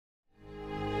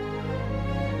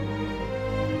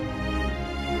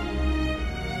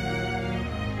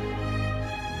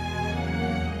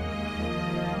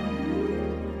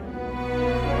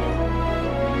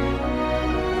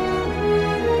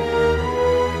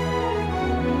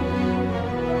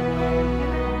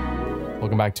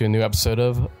back to a new episode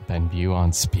of Benview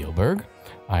on Spielberg.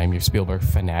 I am your Spielberg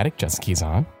fanatic, Justin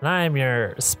Keyson. And I am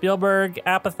your Spielberg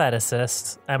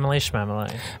apatheticist, Emily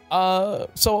Schmemily.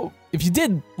 So if you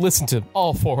did listen to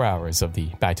all 4 hours of the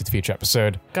Back to the Future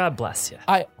episode, God bless you.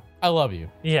 I love you.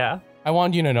 Yeah. I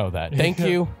wanted you to know that. Thank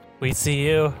you. We see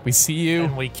you. We see you.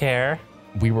 And we care.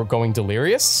 We were going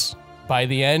delirious. By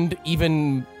the end,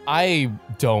 even I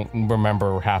don't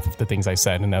remember half of the things I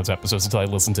said in those episodes until I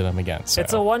listened to them again. So.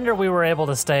 It's a wonder we were able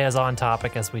to stay as on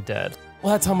topic as we did.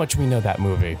 Well, that's how much we know that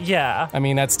movie. Yeah. I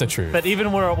mean, that's the truth. But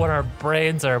even when our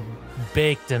brains are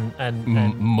baked and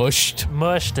mushed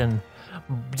and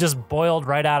just boiled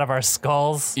right out of our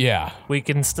skulls, yeah, we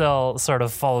can still sort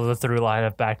of follow the through line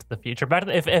of Back to the Future.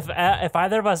 If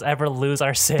either of us ever lose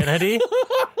our sanity,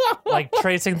 like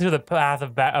tracing through the path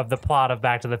of the plot of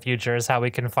Back to the Future is how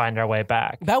we can find our way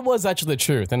back. That was actually the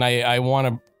truth, and I want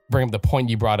to bring up the point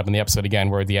you brought up in the episode again,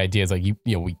 where the idea is like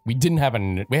we didn't have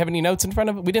any notes in front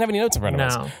of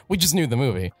us. We just knew the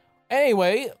movie.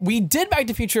 Anyway, we did Back to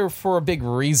the Future for a big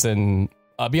reason.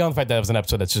 Beyond the fact that it was an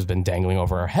episode that's just been dangling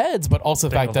over our heads, but also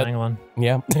the fact that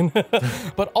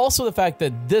but also the fact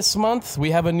that this month we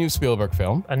have a new Spielberg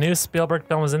film. A new Spielberg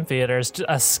film is in theaters,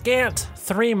 a scant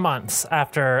 3 months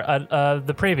after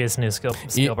the previous new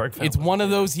Spielberg film. It's one of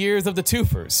those years of the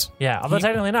twofers. Yeah, although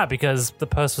technically not, because The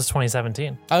Post was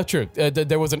 2017. Oh, true.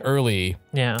 There was an early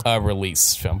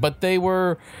release film, but they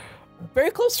were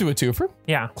very close to a twofer.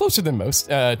 Yeah. Closer than most.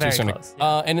 Very close.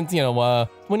 Yeah. And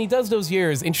when he does those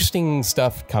years, interesting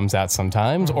stuff comes out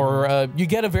sometimes, or you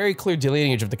get a very clear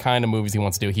delineage of the kind of movies he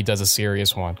wants to do. He does a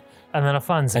serious one. And then a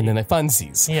funsie. And then a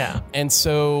funsies. Yeah. And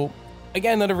so,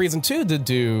 again, another reason, too, to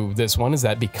do this one is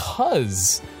that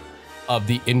because of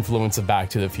the influence of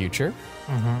Back to the Future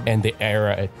and the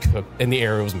era it took, and the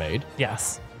era it was made.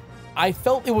 Yes. I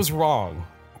felt it was wrong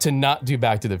to not do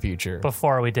Back to the Future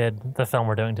before we did the film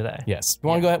we're doing today. Yes. You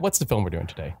want to go ahead? What's the film we're doing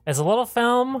today? It's a little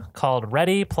film called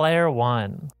Ready Player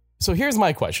One. So here's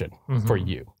my question for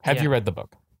you. Have you read the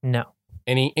book? No.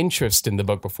 Any interest in the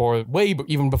book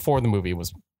even before the movie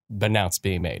was announced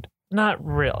being made? Not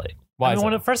really. Why?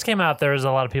 When it first came out, there was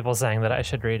a lot of people saying that I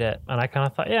should read it, and I kind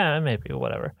of thought, yeah, maybe,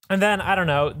 whatever. And then, I don't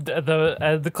know,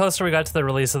 the closer we got to the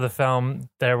release of the film,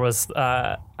 there was,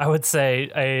 I would say,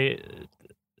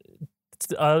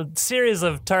 a series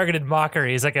of targeted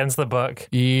mockeries against the book.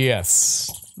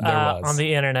 Yes, there was. On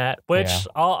the internet, which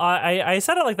I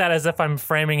said it like that as if I'm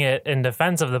framing it in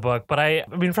defense of the book, but I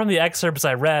mean, from the excerpts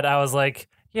I read, I was like,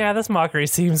 yeah, this mockery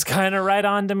seems kind of right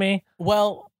on to me.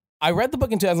 Well, I read the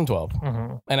book in 2012,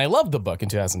 and I loved the book in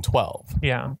 2012.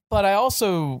 Yeah. But I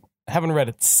also haven't read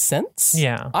it since.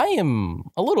 Yeah. I am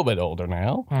a little bit older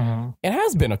now. It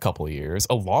has been a couple of years,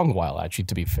 a long while, actually,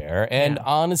 to be fair. And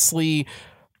honestly,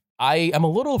 I am a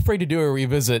little afraid to do a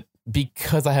revisit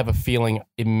because I have a feeling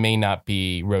it may not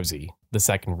be rosy the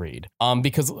second read.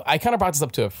 Because I kind of brought this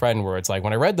up to a friend where it's like,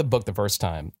 when I read the book the first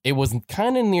time, it was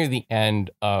kind of near the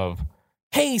end of,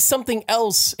 hey, something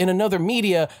else in another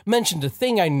media mentioned a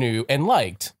thing I knew and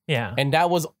liked. Yeah. And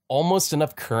that was almost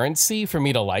enough currency for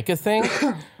me to like a thing.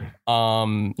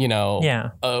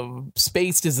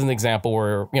 Spaced is an example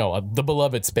where, the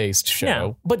beloved Spaced show.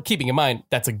 Yeah. But keeping in mind,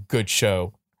 that's a good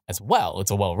show as well.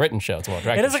 It's a well-written show. It's a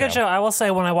well-directed show. It is a good show. I will say,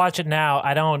 when I watch it now,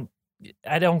 I don't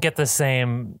get the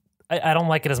same. I don't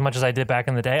like it as much as I did back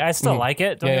in the day. I still like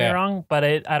it. Don't get me wrong, but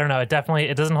I don't know. It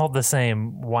doesn't hold the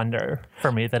same wonder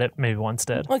for me that it maybe once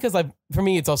did. Well, because for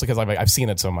me, it's also because I've seen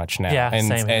it so much now. Yeah, same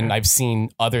here. And I've seen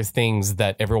other things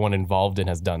that everyone involved in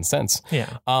has done since.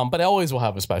 Yeah. But I always will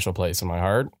have a special place in my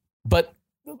heart. But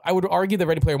I would argue that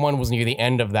Ready Player One was near the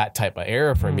end of that type of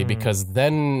era for me, because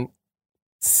then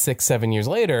 6-7 years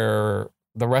later,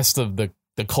 the rest of the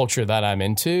culture that I'm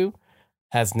into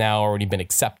has now already been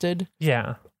accepted.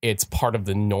 Yeah. It's part of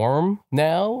the norm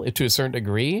now to a certain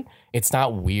degree. It's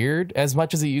not weird as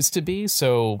much as it used to be.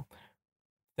 So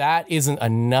that isn't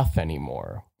enough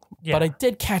anymore. Yeah. But I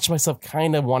did catch myself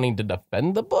kind of wanting to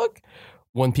defend the book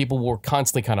when people were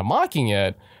constantly kind of mocking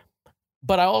it.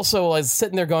 But I also was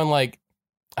sitting there going like,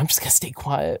 I'm just going to stay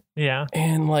quiet. Yeah.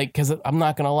 And because I'm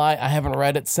not going to lie, I haven't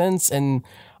read it since. And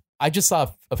I just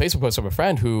saw a Facebook post from a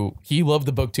friend who he loved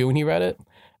the book too when he read it.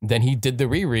 Then he did the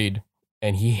reread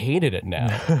and he hated it now.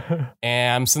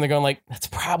 And I'm sitting there going like, that's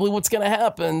probably what's going to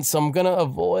happen. So I'm going to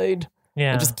avoid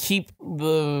and just keep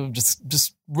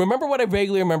just remember what I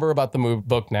vaguely remember about the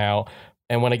book now.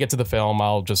 And when I get to the film,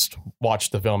 I'll just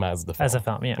watch the film as the film. As a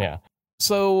film, yeah. Yeah.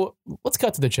 So let's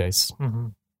cut to the chase.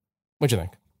 What'd you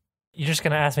think? You're just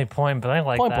gonna ask me point blank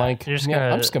like point that. Blank. You're just yeah,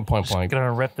 gonna, I'm just gonna point blank.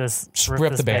 Gonna rip this.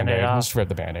 Rip the Band-Aid off. Just rip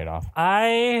the Band-Aid off.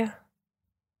 I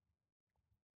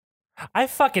I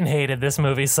fucking hated this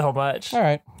movie so much. All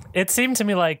right. It seemed to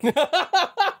me like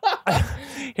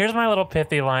here's my little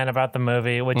pithy line about the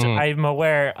movie, which I'm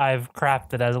aware I've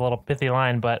crafted as a little pithy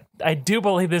line, but I do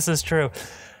believe this is true.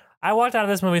 I walked out of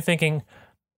this movie thinking,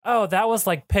 oh, that was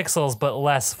like Pixels, but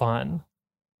less fun.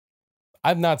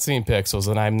 I've not seen Pixels,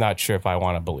 and I'm not sure if I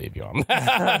want to believe you on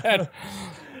that.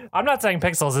 I'm not saying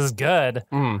Pixels is good.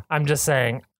 I'm just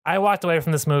saying I walked away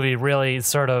from this movie really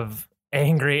sort of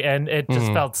angry, and it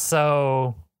just felt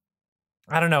so,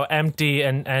 I don't know, empty,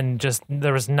 and just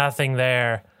there was nothing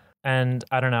there. And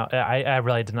I don't know, I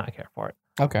really did not care for it.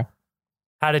 Okay.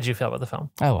 How did you feel about the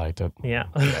film? I liked it. Yeah.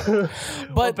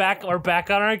 But we're back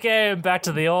on our game, back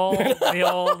to the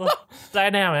old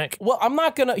dynamic. Well, I'm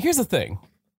not gonna. Here's the thing.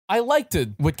 I liked it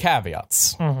with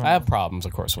caveats. I have problems,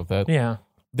 of course, with it. Yeah.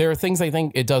 There are things I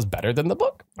think it does better than the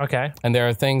book. Okay. And there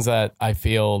are things that I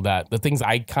feel that the things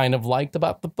I kind of liked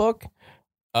about the book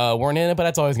weren't in it, but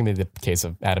that's always going to be the case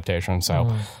of adaptation.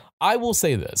 So I will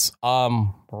say this.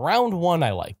 Round one,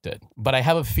 I liked it, but I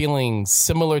have a feeling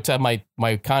similar to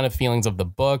my kind of feelings of the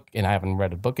book, and I haven't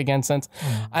read the book again since.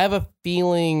 I have a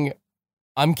feeling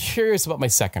I'm curious about my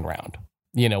second round.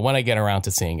 You know, when I get around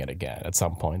to seeing it again at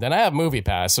some point. And I have Movie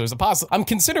Pass, so there's a I'm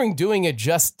considering doing it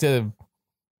just to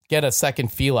get a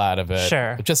second feel out of it.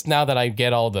 Sure. Just now that I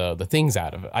get all the things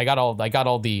out of it. I got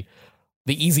all the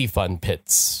easy fun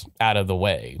pits out of the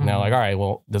way. Now, like, all right,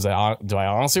 well, do I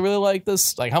honestly really like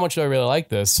this? Like, how much do I really like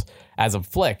this as a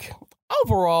flick?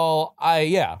 Overall,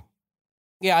 I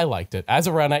liked it. As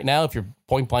of right now, if you're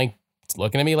point blank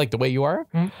looking at me like the way you are,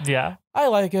 yeah, I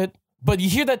like it. But you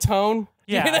hear that tone?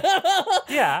 Yeah.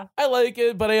 Yeah. I like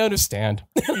it, but I understand.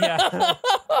 Yeah.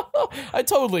 I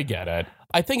totally get it.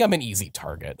 I think I'm an easy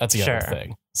target. That's the other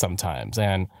thing sometimes.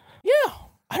 And yeah,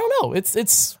 I don't know.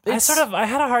 It's I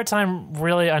had a hard time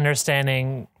really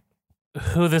understanding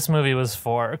who this movie was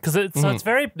for, because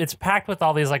it's packed with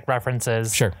all these like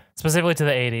references, specifically to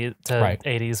the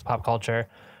 80s pop culture.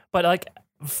 But like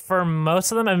for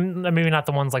most of them, and maybe not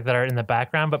the ones like that are in the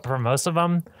background, but for most of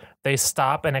them, they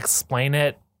stop and explain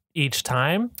it each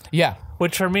time. Yeah.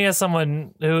 Which for me, as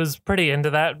someone who's pretty into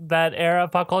that era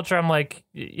of pop culture, I'm like,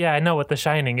 yeah, I know what The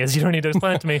Shining is. You don't need to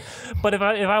explain it to me. But if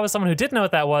I was someone who didn't know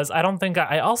what that was, I don't think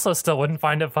I also still wouldn't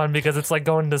find it fun, because it's like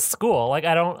going to school. Like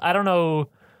I don't know.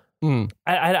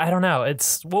 I don't know.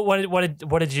 It's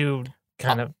what did you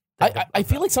kind of? I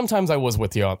feel like sometimes I was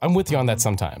with you. I'm with you on that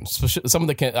sometimes. Some of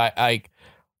the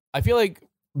I feel like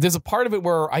there's a part of it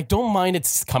where I don't mind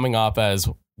it's coming off as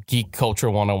geek culture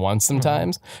 101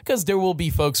 sometimes, because there will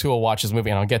be folks who will watch this movie,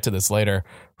 and I'll get to this later,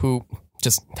 who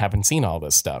just haven't seen all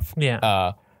this stuff.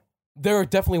 Yeah. There are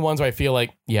definitely ones where I feel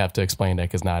like you have to explain it,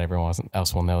 because not everyone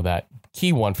else will know that.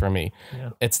 Key one for me. Yeah.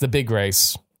 It's the big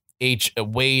race.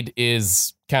 Wade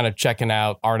is kind of checking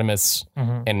out Artemis,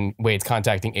 and Wade's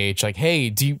contacting H, like,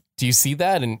 hey, do you see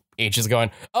that? And H is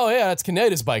going, oh yeah, that's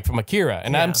Kaneda's bike from Akira.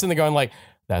 And I'm sitting there going like,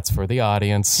 that's for the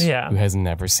audience who has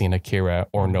never seen Akira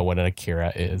or know what an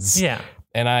Akira is. Yeah.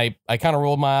 And I kind of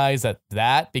rolled my eyes at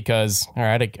that, because, all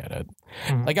right, I get it.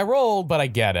 Like, I rolled, but I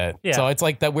get it. Yeah. So it's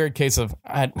like that weird case of,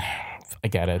 I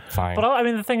get it, fine. But I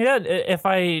mean, the thing is, if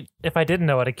I didn't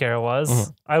know what Akira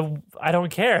was, I don't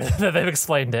care that they've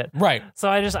explained it. Right. So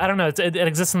I don't know. It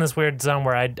exists in this weird zone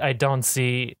where I don't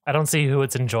see who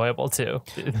it's enjoyable to,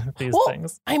 these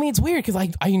things. I mean, it's weird, because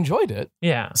I enjoyed it.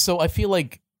 Yeah. So I feel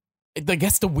like, I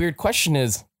guess the weird question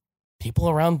is, people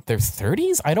around their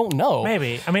 30s? I don't know.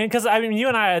 Maybe. I mean, because you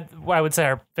and I would say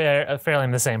are fairly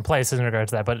in the same place in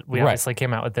regards to that, but we obviously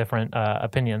came out with different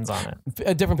opinions on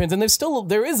it. Different opinions, and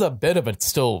there is a bit of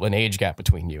still an age gap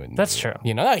between you and me. That's true.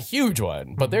 You know, not a huge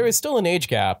one, but there is still an age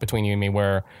gap between you and me,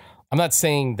 where I'm not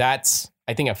saying I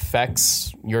think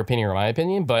affects your opinion or my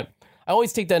opinion, but I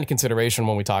always take that into consideration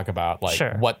when we talk about like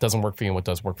what doesn't work for you and what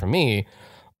does work for me.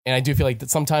 And I do feel like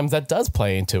that sometimes that does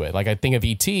play into it. Like, I think of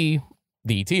E.T.,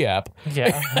 the E.T. app.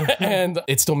 Yeah. And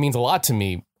it still means a lot to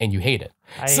me, and you hate it.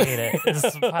 I hate it.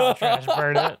 It's a pile of trash.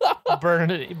 Burn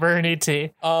it. Burn E.T.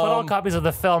 Put all copies of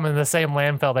the film in the same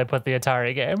landfill they put the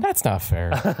Atari game. That's not fair.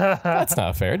 That's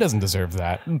not fair. It doesn't deserve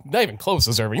that. Not even close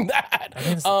to deserving that. I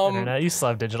mean, it's the internet. You still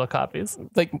have digital copies.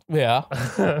 Like, yeah.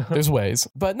 There's ways.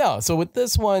 But no, so with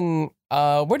this one,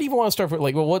 where do you even want to start with?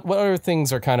 Like, what other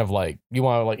things are kind of like, you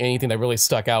want like anything that really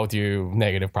stuck out with you?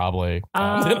 Negative, probably.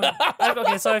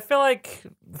 Okay, so I feel like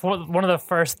one of the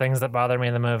first things that bothered me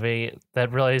in the movie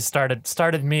that really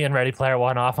started me and Ready Player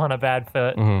One off on a bad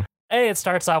foot, it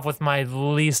starts off with my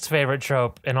least favorite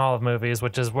trope in all of movies,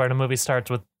 which is where the movie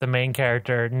starts with the main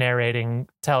character narrating,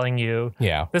 telling you,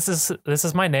 this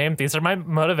is my name, these are my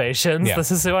motivations,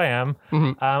 this is who I am.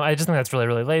 I just think that's really,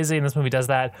 really lazy, and this movie does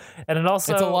that. And it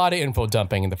also... It's a lot of info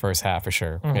dumping in the first half, for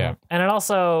sure. Yeah. And it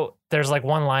also... There's like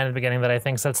one line at the beginning that I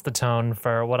think sets the tone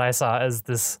for what I saw as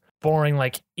this boring,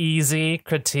 like easy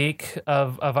critique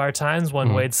of our times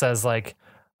when Wade says like,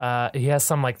 he has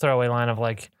some like throwaway line of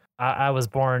like, I was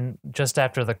born just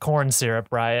after the corn syrup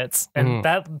riots. And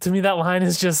that, to me, that line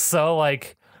is just so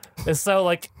like, it's so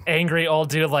like angry old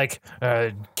dude, like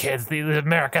kids,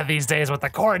 America these days with the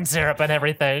corn syrup and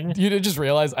everything. You just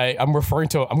realize I'm going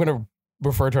to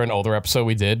refer to an older episode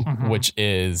we did, which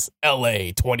is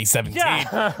LA 2017.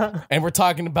 Yeah. And we're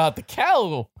talking about the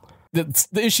cow, the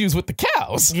issues with the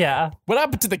cows. Yeah. What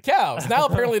happened to the cows? Now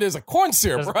apparently there's a corn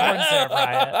syrup riot. Corn syrup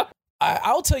riot.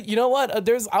 I'll tell you, you know what?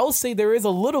 I'll say there is a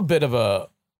little bit of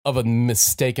a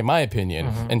mistake, in my opinion,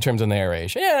 in terms of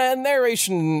narration. Yeah,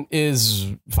 narration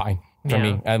is fine for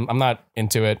me. I'm not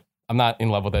into it. I'm not in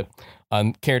love with it.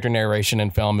 Character narration in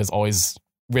film is always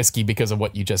risky because of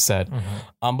what you just said.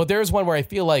 But there's one where I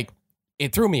feel like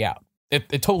it threw me out.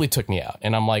 It totally took me out.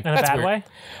 And I'm like, that's weird. Way?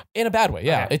 In a bad way,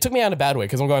 yeah. Okay. It took me out in a bad way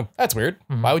because I'm going, that's weird.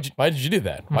 Why did you do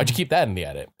that? Why'd you keep that in the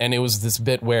edit? And it was this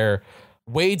bit where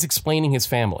Wade's explaining his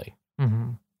family.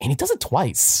 And he does it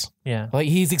twice. Yeah. Like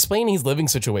he's explaining his living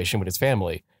situation with his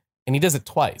family. And he does it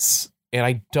twice. And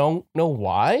I don't know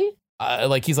why.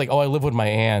 Like he's like, oh, I live with my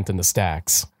aunt in the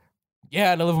stacks.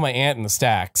 Yeah, and I live with my aunt in the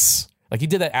stacks. Like he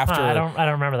did that after. I don't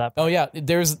remember that. Oh yeah,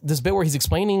 there's this bit where he's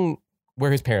explaining where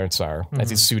his parents are as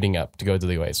he's suiting up to go to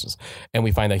the Oasis, and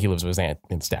we find that he lives with his aunt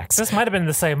in stacks. This might have been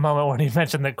the same moment when he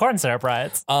mentioned the corn syrup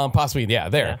riots. Possibly, yeah.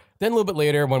 There. Yeah. Then a little bit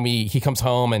later, when he comes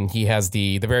home and he has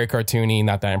the very cartoony,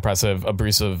 not that impressive,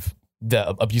 abusive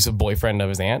boyfriend of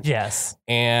his aunt. Yes,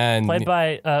 and played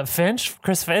by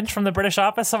Chris Finch from the British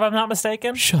Office, if I'm not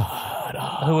mistaken. Shut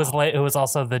up. Who was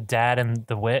also the dad in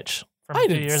The Witch. I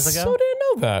did 2 years ago. So didn't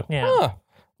know that. Yeah. Huh.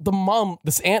 The mom,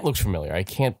 this aunt looks familiar. I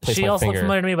can't place my finger. She also looked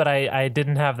familiar to me, but I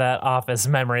didn't have that Office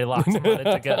memory locked a minute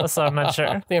ago, so I'm not sure.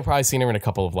 I think I've probably seen her in a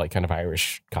couple of like kind of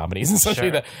Irish comedies and stuff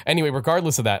like that. Anyway,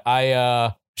 regardless of that,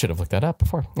 I should have looked that up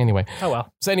before. Anyway. Oh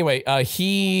well. So anyway,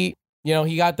 he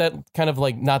got that kind of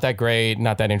like not that great,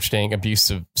 not that interesting,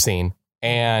 abusive scene.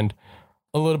 And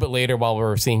a little bit later, while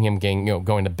we're seeing him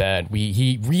going to bed,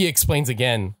 he re-explains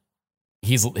again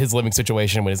his living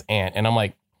situation with his aunt. And I'm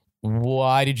like,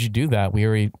 why did you do that? We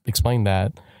already explained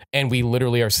that. And we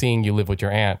literally are seeing you live with your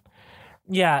aunt.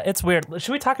 Yeah, it's weird.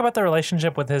 Should we talk about the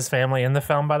relationship with his family in the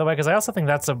film, by the way? Because I also think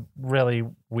that's a really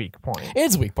weak point.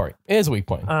 It's a weak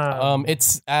point.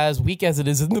 It's as weak as it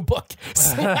is in the book. Okay.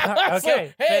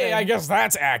 So, hey, I guess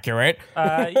that's accurate.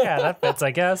 Yeah, that fits,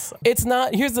 I guess. It's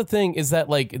not. Here's the thing is that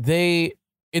like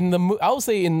I'll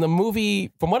say in the movie,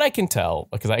 from what I can tell,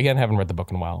 because I again haven't read the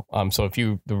book in a while. So if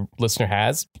the listener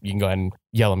has, you can go ahead and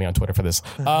yell at me on Twitter for this.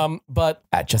 But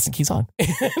at Justin Keys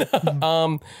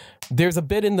on. There's a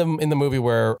bit in the movie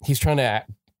where he's trying to,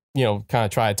 kind of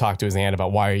try to talk to his aunt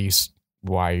about why are you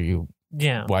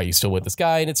still with this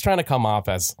guy, and it's trying to come off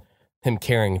as him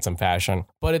caring in some fashion.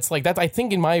 But it's like that. I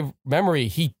think in my memory,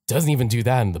 he doesn't even do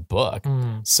that in the book.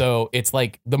 So it's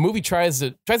like the movie tries to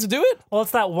do it. Well,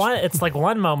 it's that one. It's like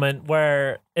one moment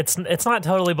where it's not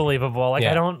totally believable. Like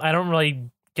I don't really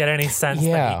get any sense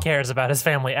that he cares about his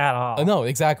family at all. No,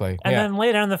 exactly. And then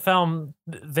later in the film,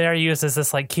 they're used as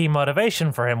this like key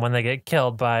motivation for him when they get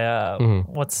killed by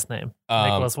what's his name,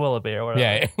 Nicholas Willoughby or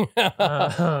whatever.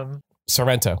 Yeah,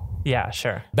 Sorrento. Yeah,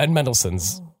 sure. Ben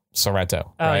Mendelsohn's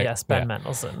Sorrento. Oh right? yes, Ben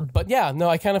Mendelsohn. But yeah, no,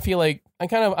 I kind of feel like I'm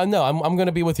going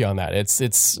to be with you on that.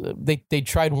 It's they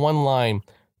tried one line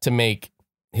to make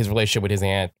his relationship with his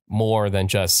aunt more than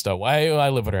just I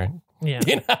live with her. Yeah,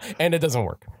 and it doesn't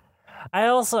work. I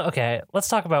also let's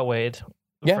talk about Wade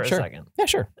for a second. Yeah,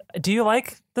 sure. Do you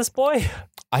like this boy?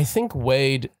 I think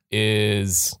Wade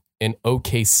is an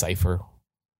okay Cypher.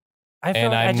 I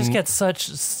feel like I just get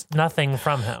such nothing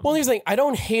from him. Well, here's the thing. I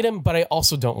don't hate him, but I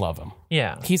also don't love him.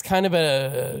 Yeah. He's kind of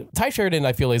Ty Sheridan,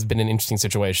 I feel, has been in an interesting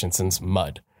situation since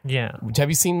Mud. Yeah. Have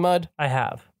you seen Mud? I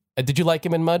have. Did you like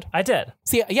him in Mud? I did.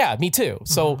 See, yeah, me too.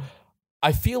 So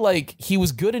I feel like he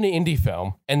was good in an indie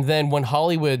film, and then when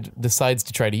Hollywood decides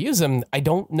to try to use him, I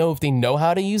don't know if they know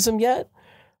how to use him yet.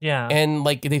 Yeah. And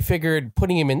like they figured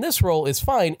putting him in this role is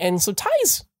fine, and so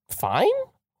Ty's fine.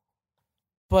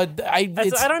 But I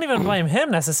don't even blame him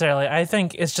necessarily. I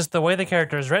think it's just the way the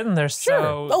character is written. There's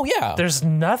there's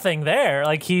nothing there.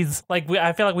 Like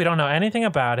I feel like we don't know anything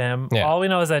about him. Yeah. All we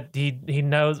know is that he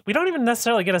knows. We don't even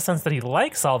necessarily get a sense that he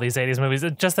likes all these 80s movies.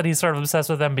 It's just that he's sort of obsessed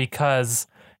with them because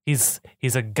he's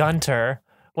a Gunter,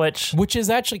 which is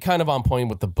actually kind of on point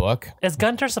with the book. Is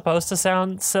Gunter supposed to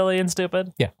sound silly and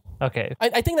stupid? Yeah. Okay.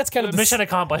 I think that's kind of mission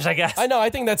accomplished, I guess. I know. I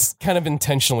think that's kind of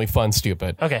intentionally fun,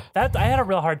 stupid. Okay. I had a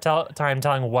real hard time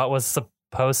telling what was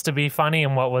supposed to be funny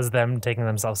and what was them taking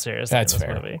themselves seriously. That's in this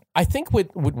fair. Movie. I think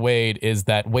with Wade is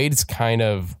that Wade's kind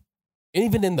of,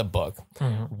 even in the book,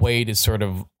 Wade is sort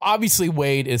of, obviously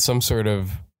Wade is some sort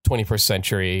of 21st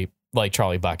century like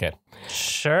Charlie Bucket.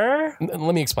 Sure.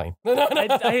 Let me explain.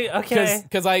 Okay.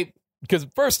 Because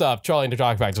first off, Charlie and the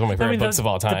Chocolate Factory is one of my favorite books of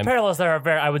all time. The parallels there are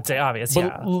very, I would say, obvious.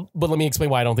 But let me explain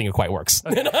why I don't think it quite works.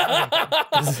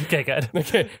 Okay, good.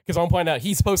 Okay, because I'm pointing out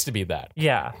he's supposed to be that.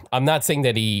 Yeah. I'm not saying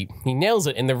that he nails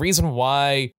it. And the reason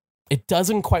why it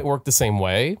doesn't quite work the same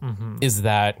way is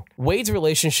that Wade's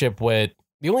relationship with,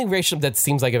 the only relationship that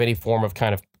seems like of any form of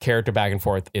kind of character back and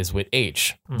forth is with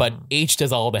H. But H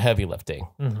does all the heavy lifting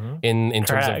in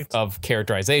terms of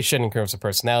characterization, in terms of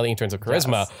personality, in terms of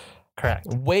charisma. Yes. Correct.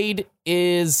 Wade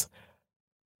is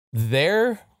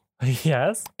there.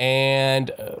 Yes. And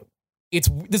it's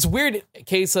this weird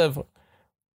case of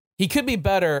he could be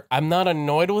better. I'm not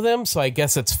annoyed with him, so I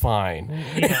guess it's fine.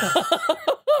 Yeah.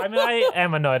 I mean, I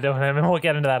am annoyed with him, and we'll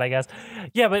get into that, I guess.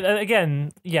 Yeah, but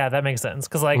again, yeah, that makes sense.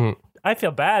 Because, like, I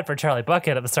feel bad for Charlie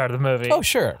Bucket at the start of the movie. Oh,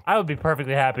 sure. I would be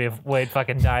perfectly happy if Wade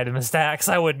fucking died in the stacks.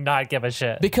 I would not give a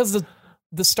shit. Because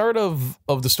the start of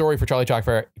the story for Charlie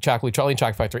and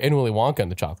Chocolate Factory and Willy Wonka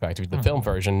and the Chocolate Factory, the film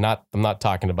version, I'm not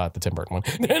talking about the Tim Burton one,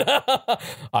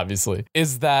 obviously,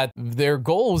 is that their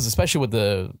goals, especially with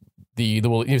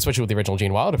especially with the original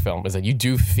Gene Wilder film, is that you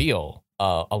do feel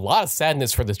a lot of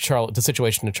sadness for the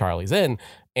situation that Charlie's in,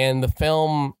 and the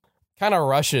film kind of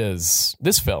rushes,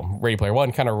 this film, Ready Player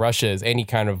One, kind of rushes any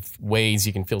kind of ways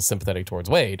you can feel sympathetic towards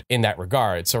Wade in that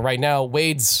regard. So right now,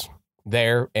 Wade's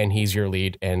there and he's your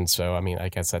lead, and so I mean, I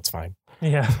guess that's fine.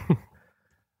 Yeah.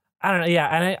 I don't know. Yeah,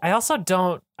 and I sort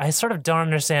of don't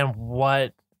understand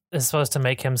what is supposed to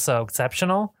make him so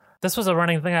exceptional. This was a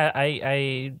running thing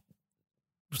I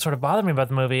sort of bothered me about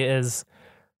the movie is,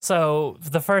 so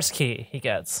the first key he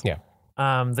gets,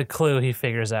 the clue he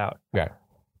figures out. Yeah.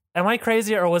 Am I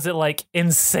crazy, or was it like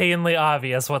insanely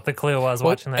obvious what the clue was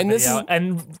watching that video?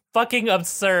 And fucking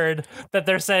absurd that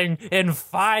they're saying in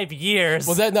 5 years.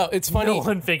 Well, it's funny. No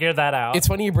one figured that out. It's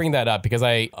funny you bring that up because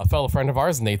a fellow friend of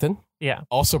ours, Nathan,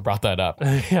 also brought that up.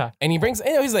 Yeah. And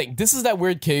he's like, this is that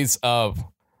weird case of,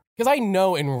 because I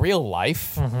know in real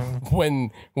life,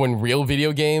 when real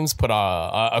video games put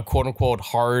a quote unquote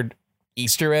hard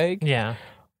Easter egg. Yeah.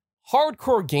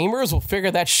 Hardcore gamers will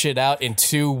figure that shit out in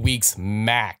 2 weeks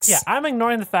max. Yeah, I'm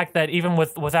ignoring the fact that even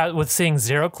with seeing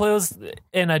zero clues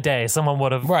in a day, someone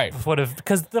would have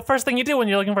because the first thing you do when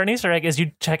you're looking for an Easter egg is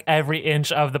you check every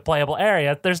inch of the playable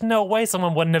area. There's no way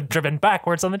someone wouldn't have driven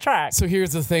backwards on the track. So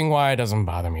here's the thing why it doesn't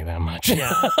bother me that much.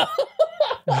 Yeah.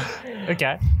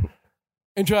 Okay.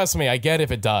 And trust me, I get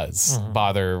if it does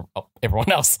bother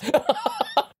everyone else.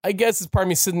 I guess it's part of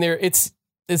me sitting there. It's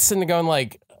sitting there going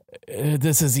like,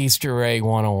 this is Easter egg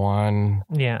 101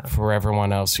 for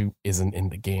everyone else who isn't in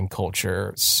the game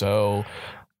culture. So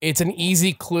it's an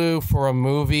easy clue for a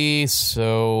movie.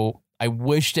 So I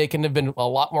wish they could have been a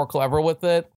lot more clever with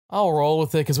it. I'll roll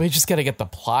with it because we just got to get the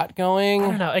plot going. I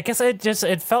don't know. I guess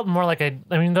it felt more like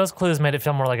those clues made it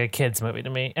feel more like a kid's movie to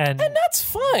me. And that's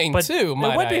fine too.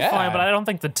 It would be fine, but I don't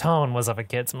think the tone was of a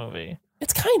kid's movie.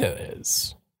 It's kind of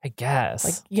is. I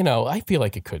guess. Like, I feel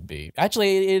like it could be.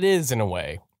 Actually, it is in a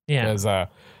way. Yeah. Because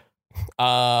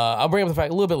I'll bring up the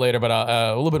fact a little bit later, but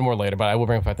a little bit more later. But I will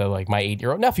bring up the fact that like my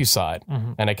 8-year-old nephew saw it,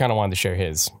 and I kind of wanted to share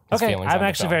his feelings. I'm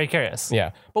actually very curious.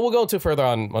 Yeah, but we'll go into further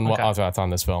on what our thoughts on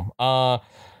this film. But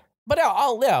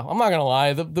I'm not gonna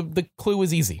lie, the clue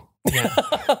was easy. Yeah.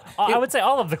 I would say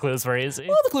all of the clues were easy.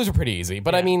 All the clues are pretty easy,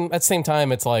 but I mean, at the same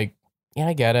time, it's like, yeah,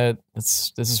 I get it.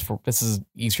 This is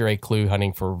Easter egg clue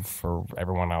hunting for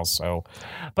everyone else. So,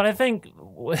 but I think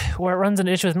where it runs an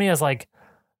issue with me is like,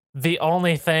 the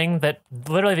only thing that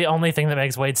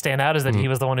makes Wade stand out is that he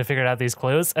was the one who figured out these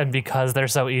clues, and because they're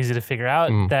so easy to figure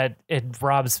out, that it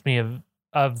robs me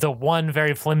of the one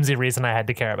very flimsy reason I had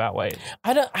to care about Wade.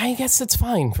 I guess it's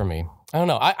fine for me. I don't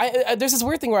know. I there's this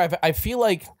weird thing where I feel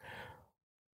like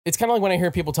it's kind of like when I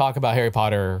hear people talk about Harry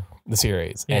Potter the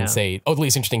series and say, "Oh, the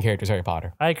least interesting character is Harry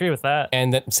Potter." I agree with that.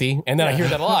 And then I hear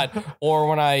that a lot. Or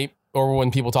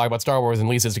when people talk about Star Wars and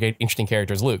least interesting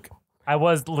character is Luke. I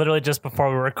was literally just before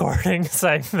we were recording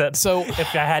saying that. So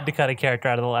if I had to cut a character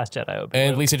out of The Last Jedi, it would be and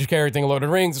Luke. least interesting character in Lord of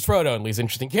the Rings is Frodo, and least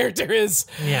interesting character is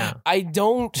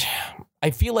I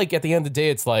feel like at the end of the day,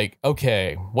 it's like,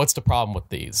 okay, what's the problem with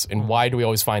these? And why do we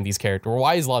always find these characters? Or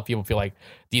why does a lot of people feel like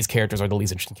these characters are the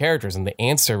least interesting characters? And the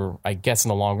answer, I guess, in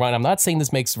the long run, I'm not saying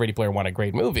this makes Ready Player One a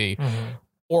great movie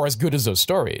or as good as those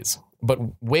stories, but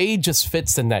Wade just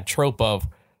fits in that trope of,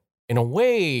 in a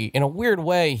weird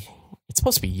way, it's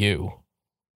supposed to be you.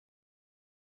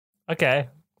 Okay.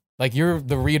 Like, you're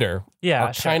the reader.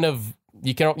 Yeah, sure.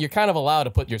 You're kind of allowed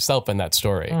to put yourself in that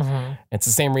story. It's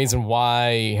the same reason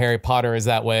why Harry Potter is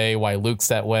that way, why Luke's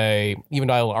that way. Even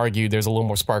though I'll argue there's a little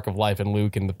more spark of life in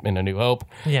Luke in A New Hope.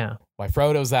 Yeah. Why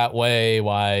Frodo's that way,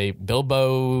 why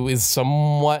Bilbo is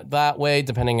somewhat that way,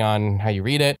 depending on how you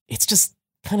read it. It's just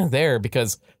kind of there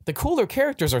because the cooler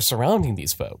characters are surrounding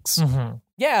these folks.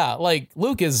 Yeah, like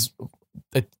Luke is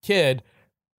a kid,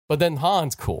 but then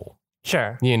Han's cool.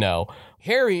 Sure. You know,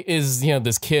 Harry is,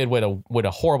 this kid with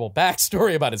a horrible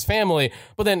backstory about his family,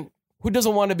 but then who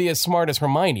doesn't want to be as smart as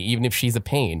Hermione, even if she's a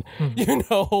pain,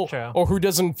 True. Or who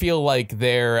doesn't feel like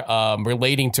they're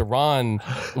relating to Ron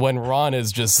when Ron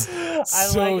is just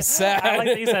sad. I like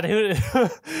that you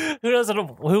said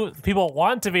who people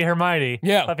want to be Hermione,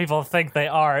 but people think they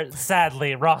are,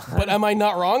 sadly, wrong. But am I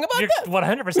not wrong about that?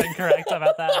 You're 100% correct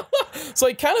about that. So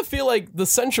I kind of feel like the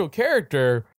central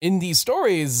character in these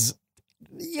stories,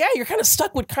 you're kind of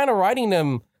stuck with kind of writing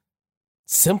them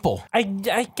simple. I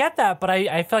get that, but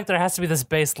I feel like there has to be this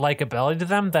base likability to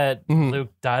them that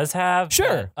Luke does have.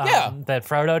 Sure. That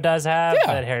Frodo does have.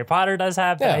 That Harry Potter does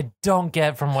have. That I don't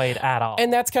get from Wade at all.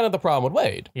 And that's kind of the problem with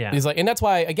Wade. Yeah. He's like, and that's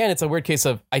why, again, it's a weird case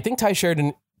of, I think Ty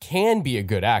Sheridan can be a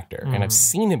good actor, and I've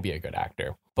seen him be a good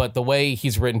actor. But the way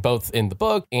he's written both in the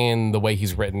book and the way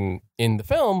he's written in the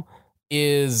film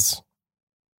is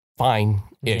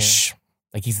fine-ish. Yeah.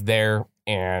 Like, he's there,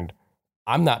 and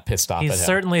I'm not pissed off at him. He's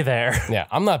certainly there. Yeah,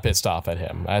 I'm not pissed off at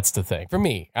him. That's the thing. For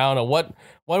me, I don't know, what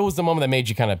was the moment that made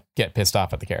you kind of get pissed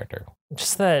off at the character?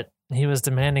 Just that he was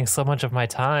demanding so much of my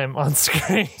time on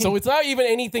screen. So it's not even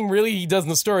anything really he does in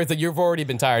the story. It's that you've already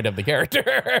been tired of the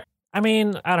character. I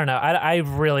mean, I don't know. I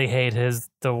really hate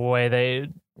the way they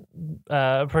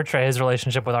portray his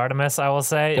relationship with Artemis, I will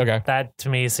say. Okay. That to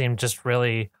me seemed just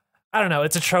really... I don't know.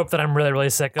 It's a trope that I'm really, really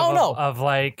sick of. No,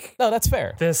 that's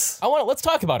fair. This. Let's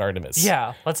talk about Artemis.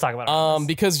 Yeah, let's talk about Artemis.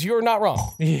 Because you're not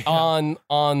wrong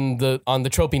on the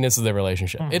tropiness of the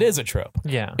relationship. It is a trope.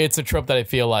 Yeah, it's a trope that I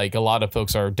feel like a lot of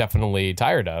folks are definitely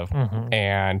tired of.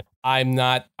 And I'm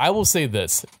not. I will say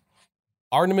this: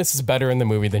 Artemis is better in the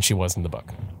movie than she was in the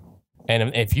book.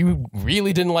 And if you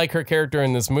really didn't like her character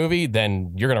in this movie,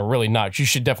 then you're gonna really not. You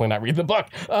should definitely not read the book.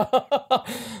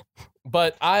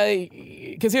 But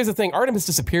because here's the thing, Artemis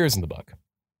disappears in the book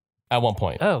at one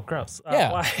point. Oh, gross.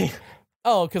 Yeah. Why?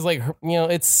 Oh, because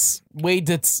it's Wade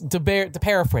did, to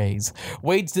paraphrase,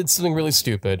 Wade did something really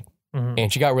stupid.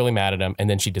 And she got really mad at him, and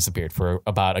then she disappeared for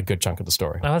about a good chunk of the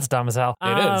story. Oh, that's dumb as hell.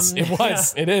 It is. It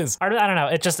was. Yeah. It is. I don't know.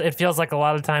 It feels like a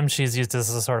lot of times she's used as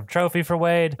a sort of trophy for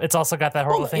Wade. It's also got that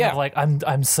horrible thing of like,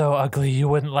 I'm so ugly, you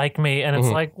wouldn't like me, and it's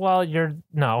like, well,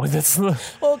 that's.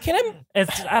 Well,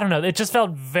 I don't know. It just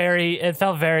felt very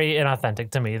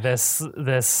inauthentic to me.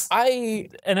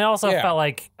 And it also felt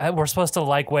like we're supposed to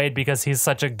like Wade because he's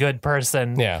such a good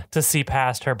person. Yeah. To see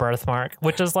past her birthmark,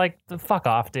 which is like, fuck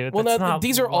off, dude. Well,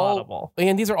 these are all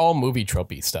movie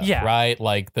tropey stuff, right?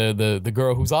 Like the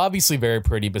girl who's obviously very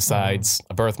pretty besides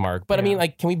a birthmark. But I mean,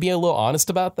 like, can we be a little honest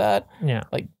about that? Yeah.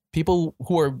 Like, people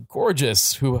who are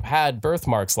gorgeous who have had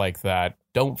birthmarks like that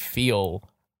don't feel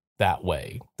that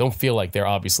way. Don't feel like they're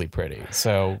obviously pretty.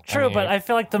 So true, but I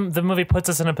feel like the movie puts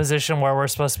us in a position where we're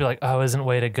supposed to be like, oh, isn't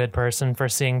Wade a good person for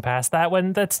seeing past that?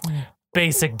 When that's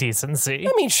basic decency.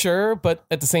 I mean, sure, but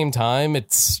at the same time,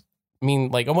 it's. I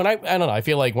mean, like, when I don't know, I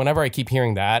feel like whenever I keep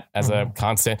hearing that as a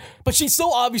constant, but she's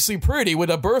so obviously pretty with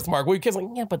a birthmark, where kids like,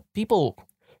 yeah, but people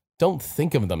don't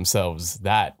think of themselves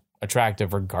that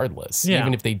attractive regardless. Yeah.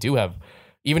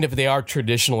 Even if they are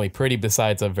traditionally pretty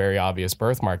besides a very obvious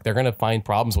birthmark, they're going to find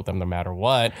problems with them no matter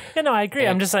what. Yeah, no, I agree.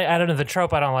 I'm just like, I don't know, the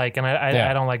trope I don't like, and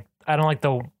I don't like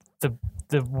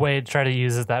the way it try to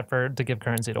use that to give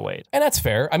currency to Wade. And that's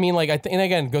fair. I mean, like, and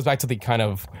again, it goes back to the kind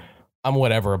of, I'm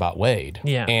whatever about Wade.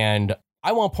 Yeah. And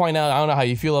I want to point out, I don't know how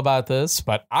you feel about this,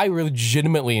 but I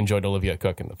legitimately enjoyed Olivia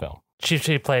Cooke in the film. She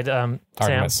played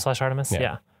Sam/Artemis.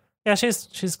 Yeah. Yeah,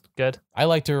 she's good. I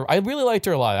liked her. I really liked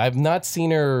her a lot. I've not seen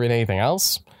her in anything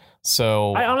else.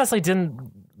 So I honestly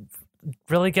didn't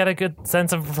really get a good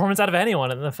sense of performance out of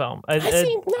anyone in the film. I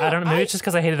don't know. Maybe it's just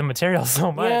because I hated the material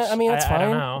so much. Yeah, I mean, that's fine. I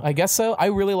don't know. I guess so. I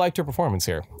really liked her performance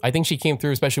here. I think she came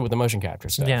through, especially with the motion capture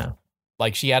stuff. Yeah.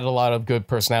 Like, she added a lot of good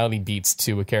personality beats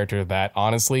to a character that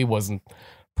honestly wasn't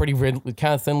kind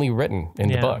of thinly written in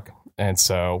the book. And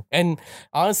so, and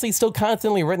honestly, still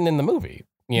constantly written in the movie.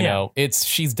 You know,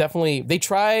 she's definitely,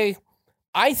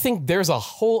 I think there's a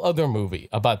whole other movie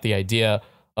about the idea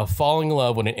of falling in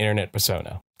love with an internet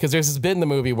persona. Because there's this bit in the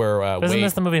movie where... Isn't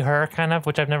this the movie Her, kind of,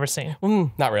 which I've never seen?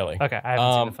 Not really. Okay, I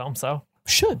haven't seen the film, so...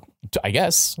 Should, I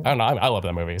guess. I don't know. I love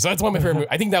that movie. So it's one of my favorite movies.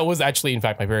 I think that was actually, in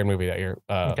fact, my favorite movie that year.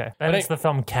 Okay, then it's the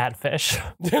film Catfish.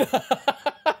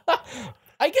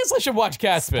 I guess I should watch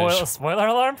Catfish. Spoiler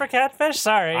alarm for Catfish?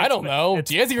 Sorry. I don't know.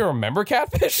 Do you guys even remember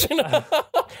Catfish?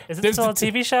 Is it still a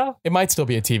TV show? It might still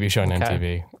be a TV show on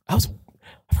MTV. I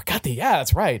forgot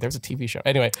that's right. There's a TV show.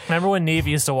 Anyway. Remember when Neve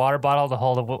used a water bottle to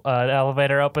hold an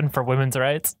elevator open for women's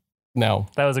rights? No.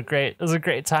 That was a great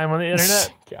time on the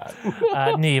internet.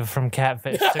 God. Neve from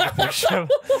Catfish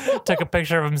took a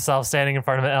picture of himself standing in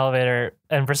front of an elevator,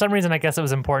 and for some reason I guess it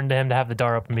was important to him to have the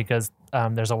door open because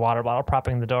there's a water bottle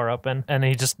propping the door open, and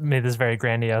he just made this very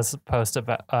grandiose post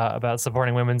about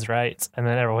supporting women's rights, and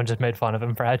then everyone just made fun of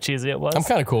him for how cheesy it was. I'm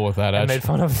kind of cool with that. And made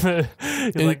fun of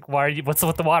like, why are you? What's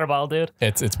with the water bottle, dude?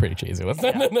 It's pretty cheesy,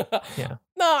 wasn't it? Yeah.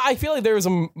 No, I feel like there was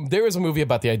a movie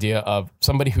about the idea of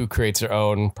somebody who creates their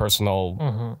own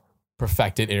personal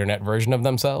perfected internet version of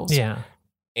themselves. Yeah.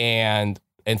 And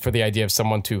for the idea of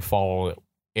someone to fall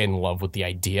in love with the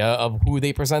idea of who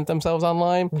they present themselves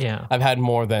online. Yeah. I've had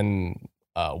more than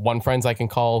one friends I can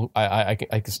call.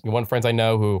 One friends I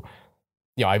know who,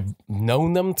 you know, I've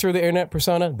known them through the internet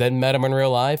persona, then met them in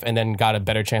real life, and then got a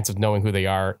better chance of knowing who they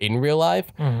are in real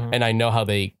life. And I know how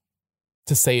they,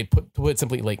 to say it, put it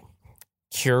simply, like,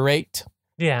 curate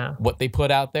what they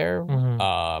put out there.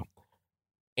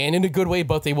 And in a good way,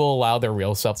 but they will allow their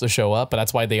real self to show up. But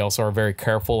that's why they also are very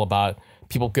careful about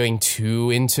people going too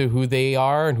into who they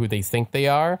are and who they think they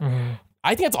are.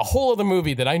 I think that's a whole other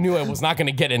movie that I knew I was not going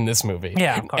to get in this movie.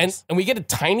 Yeah, of course. And we get a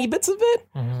tiny bits of it.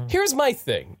 Here's my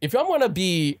thing. If I'm going to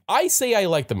be, I say I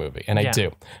like the movie, and I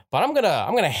do, but I'm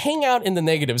gonna hang out in the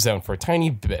negative zone for a tiny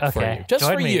bit for you, just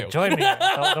Join for me. you. Join me.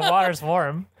 The water's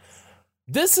warm.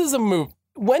 This is a movie.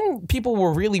 When people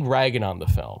were really ragging on the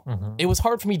film, it was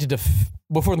hard for me to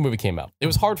before the movie came out. It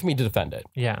was hard for me to defend it.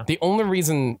 Yeah. The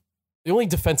only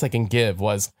defense I can give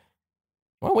was,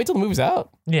 well, wait till the movie's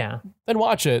out. Yeah. Then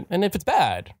watch it. And if it's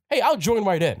bad, hey, I'll join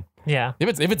right in. Yeah. If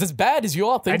it's as bad as you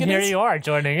all think and it here is. you are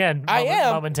joining in. I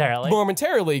am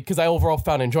momentarily because I overall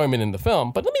found enjoyment in the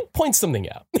film. But let me point something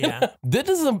out. Yeah.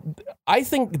 I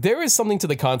think there is something to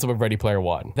the concept of Ready Player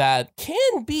One that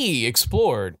can be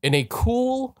explored in a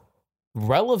cool,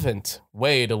 relevant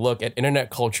way to look at internet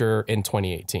culture in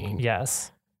 2018.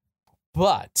 Yes.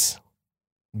 But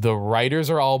the writers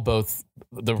are both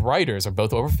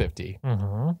over 50,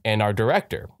 and our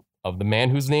director, of the man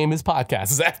whose name his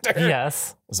podcast is after.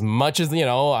 Yes. As much as, you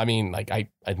know, I mean, like, and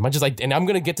I'm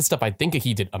going to get to stuff I think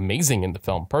he did amazing in the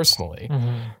film personally.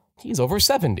 He's over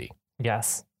 70.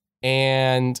 Yes.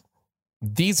 And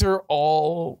they're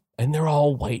all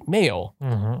white male.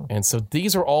 And so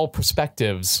these are all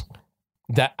perspectives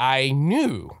that I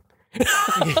knew.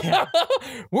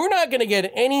 We're not going to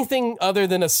get anything other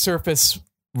than a surface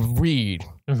read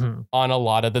on a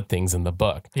lot of the things in the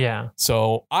book. Yeah.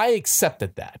 So I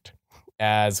accepted that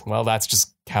as, well, that's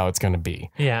just how it's going to be.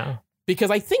 Yeah.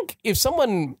 Because I think if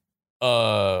someone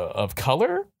of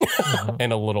color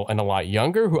and a lot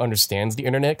younger who understands the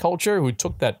internet culture, who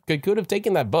took that, could have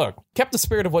taken that book, kept the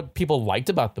spirit of what people liked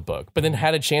about the book, but then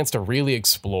had a chance to really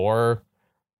explore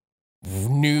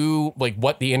new, like,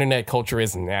 what the internet culture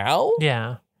is now.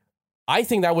 Yeah. I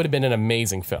think that would have been an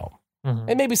amazing film.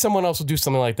 And maybe someone else will do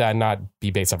something like that and not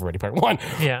be based off of Ready Player One.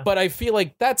 Yeah. But I feel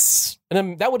like that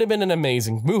would have been an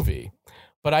amazing movie.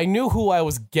 But I knew what I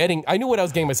was getting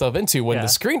myself into when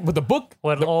the book.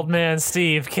 When old man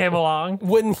Steve came along.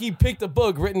 When he picked a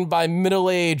book written by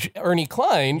middle-aged Ernie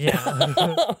Klein. Yeah.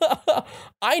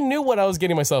 I knew what I was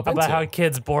getting myself into. About how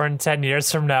kids born 10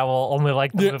 years from now will only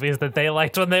like the movies that they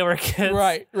liked when they were kids.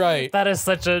 Right. That is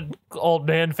such an old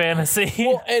man fantasy.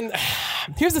 Well, and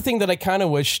here's the thing that I kind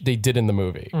of wish they did in the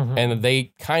movie. And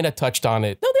they kind of touched on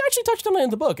it. No, they actually touched on it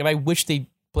in the book. And I wish they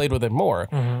played with it more.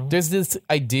 There's this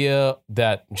idea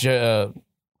that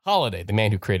Holiday, the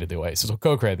man who created the Oasis, or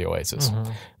co-created the Oasis,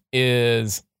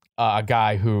 is a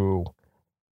guy who,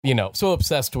 you know, so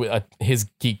obsessed with his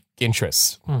geek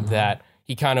interests that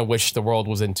he kind of wished the world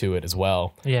was into it as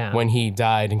well. Yeah. When he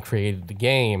died and created the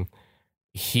game,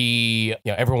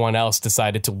 everyone else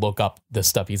decided to look up the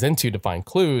stuff he's into to find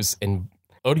clues. And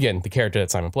Odion, the character that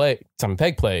Simon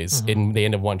Pegg plays, in the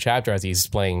end of one chapter, as he's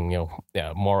playing,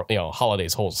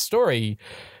 Holiday's whole story,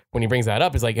 when he brings that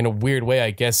up, it's like, in a weird way,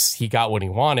 I guess he got what he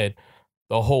wanted.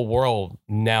 The whole world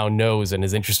now knows and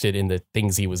is interested in the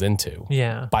things he was into.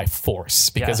 Yeah. By force,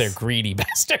 because they're greedy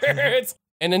bastards.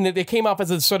 And then they came off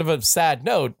as a sort of a sad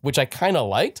note, which I kind of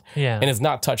liked. Yeah. And is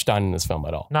not touched on in this film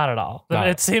at all. Not at all. Not.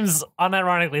 It seems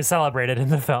unironically celebrated in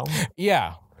the film,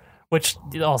 Yeah. which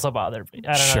also bothered me.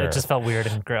 I don't know. Sure. It just felt weird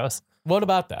and gross. What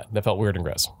about that? That felt weird and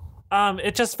gross.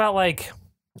 It just felt like,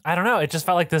 I don't know. It just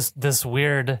felt like this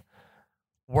weird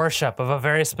worship of a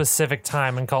very specific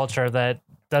time and culture that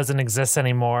doesn't exist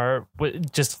anymore.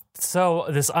 Just so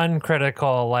this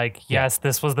uncritical, like, yes,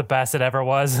 this was the best it ever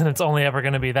was, and it's only ever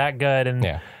going to be that good. And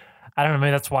Yeah. I don't know.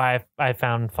 Maybe that's why I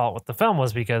found fault with the film,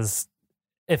 was because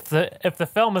if the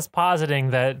film is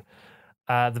positing that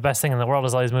the best thing in the world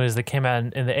is all these movies that came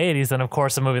out in the 80s, then of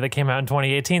course a movie that came out in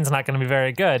 2018 is not going to be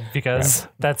very good, because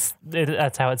that's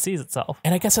how it sees itself.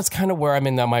 And I guess that's kind of where I'm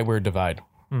in my weird divide.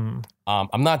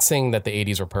 I'm not saying that the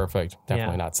 80s are perfect.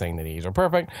 Definitely not saying that the 80s are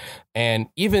perfect. And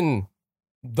even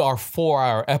our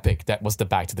 4-hour epic that was the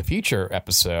Back to the Future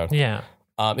episode. Yeah.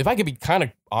 If I could be kind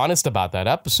of honest about that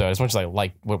episode, as much as I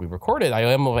like what we recorded, I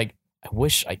am like, I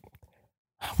wish we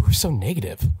were so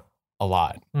negative a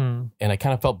lot. And I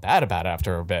kind of felt bad about it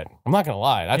after a bit. I'm not going to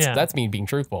lie. That's me being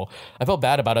truthful. I felt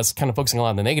bad about us kind of focusing a lot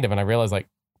on the negative, and I realized like,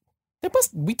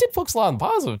 we did focus a lot on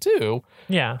positive too.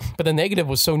 Yeah. But the negative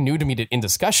was so new to me in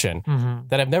discussion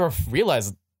that I've never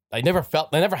realized, I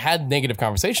never had negative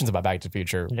conversations about Back to the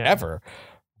Future ever.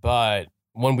 But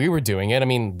when we were doing it, I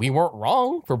mean, we weren't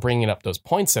wrong for bringing up those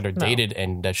points that are dated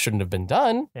and that shouldn't have been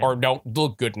done or don't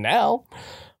look good now.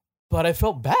 But I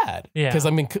felt bad because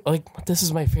I mean, like, this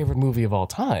is my favorite movie of all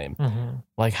time.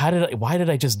 Like, why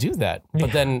did I just do that?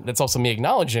 But then that's also me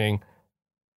acknowledging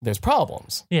there's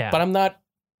problems. Yeah. But I'm not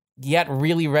yet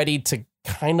really ready to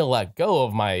kind of let go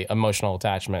of my emotional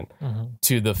attachment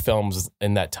to the films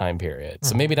in that time period.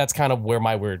 So maybe that's kind of where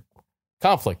my weird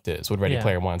conflict is with Ready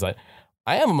Player One.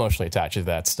 I am emotionally attached to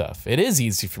that stuff. It is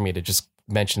easy for me to just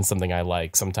mention something I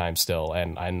like sometimes still,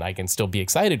 and I can still be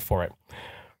excited for it.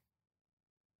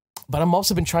 But I'm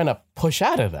also been trying to push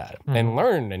out of that and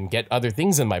learn and get other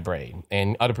things in my brain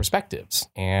and other perspectives.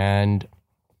 And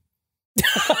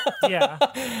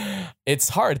it's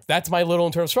hard. That's my little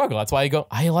internal struggle. That's why I go,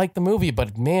 I like the movie,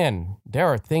 but man, there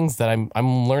are things that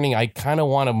I'm learning I kind of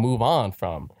want to move on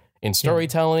from in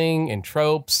storytelling, in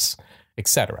tropes,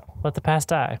 etc. Let the past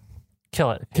die.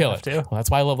 Kill it. Kill it. Well,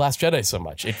 that's why I love Last Jedi so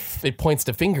much. It points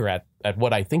the finger at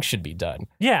what I think should be done.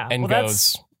 Yeah. And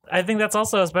goes. I think that's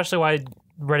also especially why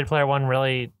Ready Player One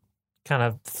really kind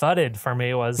of thudded for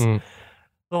me was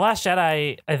The Last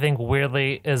Jedi, I think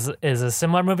weirdly is a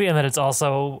similar movie in that it's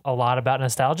also a lot about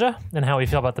nostalgia and how we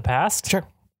feel about the past. Sure.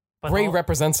 But Rey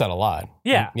represents that a lot.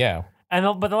 Yeah. Yeah.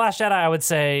 But The Last Jedi, I would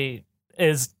say,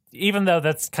 is, even though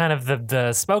that's kind of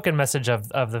the spoken message of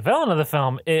the villain of the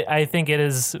film, I think it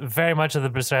is very much of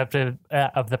the perspective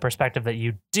that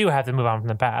you do have to move on from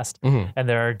the past. And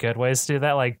there are good ways to do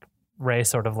that, like Rey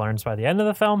sort of learns by the end of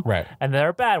the film. Right. And there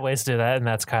are bad ways to do that, and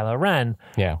that's Kylo Ren.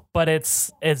 Yeah. But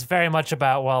it's very much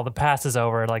about, well, the past is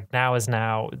over, like now is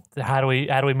now. How do we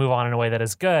move on in a way that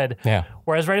is good? Yeah.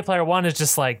 Whereas Ready Player One is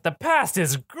just like, the past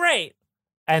is great.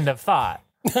 End of thought.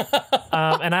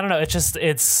 And I don't know,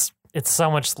 it's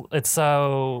so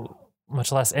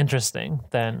much less interesting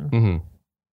than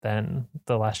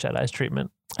The Last Jedi's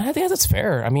treatment. And I think that's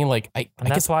fair. I mean, like, I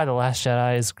that's guess why The Last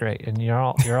Jedi is great, and you're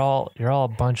all a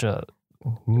bunch of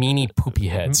meanie poopy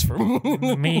heads for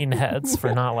mean heads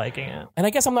for not liking it. And I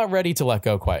guess I'm not ready to let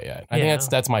go quite yet. I think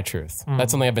that's my truth.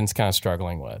 That's something I've been kind of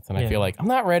struggling with, and I feel like I'm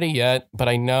not ready yet. But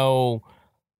I know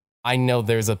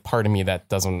there's a part of me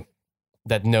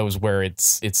that knows where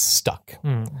it's stuck.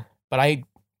 But I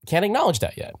can't acknowledge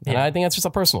that yet, and I think that's just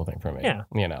a personal thing for me. Yeah,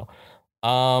 you know.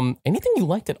 Anything you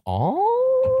liked at all?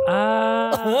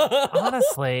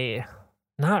 Honestly,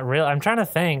 not really. I'm trying to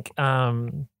think. I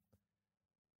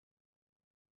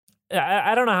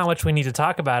don't know how much we need to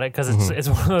talk about it, because it's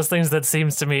one of those things that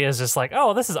seems to me is just like,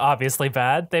 oh, this is obviously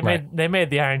bad. They made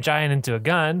the Iron Giant into a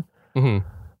gun.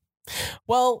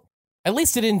 Well, at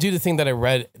least it didn't do the thing that I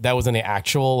read that was in the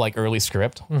actual like early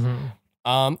script.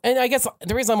 And I guess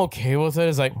the reason I'm okay with it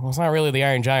is like, well, it's not really the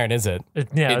Iron Giant, is it?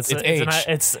 It's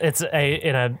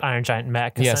in an Iron Giant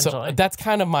mech. Yeah, essentially. so that's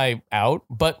kind of my out.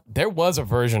 But there was a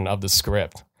version of the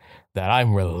script that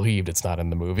I'm relieved it's not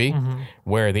in the movie,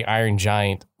 where the Iron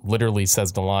Giant literally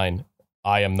says the line,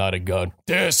 "I am not a gun.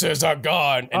 This is a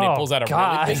gun," and he pulls out a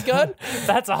really big gun.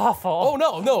 That's awful.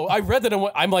 Oh no! I read that and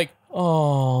I'm like,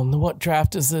 oh, what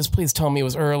draft is this? Please tell me it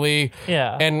was early.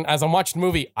 Yeah. And as I'm watching the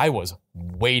movie, I was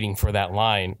waiting for that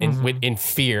line in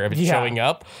fear of it showing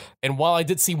up. And while I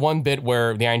did see one bit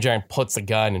where the Iron Giant puts a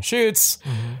gun and shoots,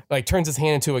 like turns his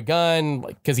hand into a gun,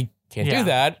 like because he can't do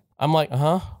that, I'm like,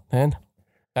 then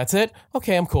that's it.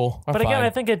 Okay, I'm cool. But again, I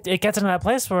think it gets into that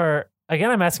place where again,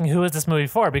 I'm asking, who is this movie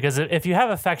for? Because if you have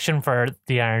affection for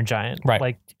the Iron Giant, right.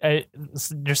 like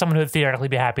you're someone who would theoretically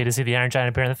be happy to see the Iron Giant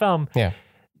appear in the film. Yeah.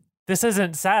 This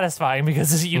isn't satisfying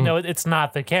because you know it's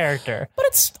not the character. But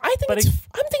I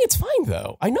think it's fine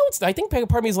though. I think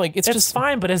part of me is like it's just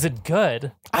fine, but is it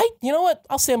good? You know what?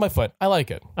 I'll stand by foot. I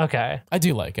like it. Okay. I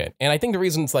do like it. And I think the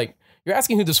reason it's like you're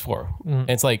asking who this for. And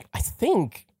it's like I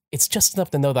think it's just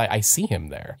enough to know that I see him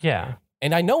there. Yeah.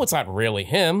 And I know it's not really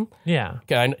him. Yeah.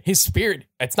 His spirit,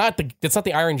 it's not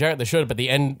the Iron Giant that showed up at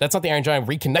the end. That's not the Iron Giant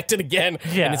reconnected again.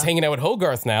 Yeah. And it's hanging out with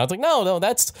Hogarth now. It's like, no,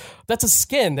 that's a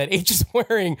skin that H is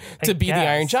wearing to be the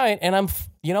Iron Giant. And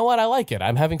you know what? I like it.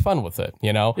 I'm having fun with it,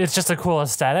 you know? It's just a cool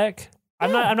aesthetic. Yeah.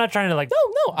 I'm not trying to like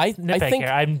I think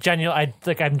here. I'm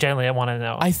genuinely I want to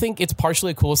know. I think it's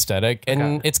partially a cool aesthetic.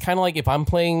 And it's kind of like if I'm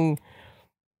playing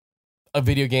a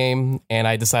video game and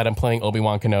I decide I'm playing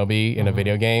Obi-Wan Kenobi in a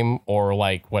video game or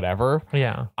like whatever.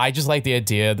 Yeah. I just like the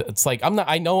idea that it's like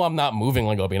I know I'm not moving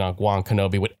like Obi-Wan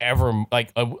Kenobi would ever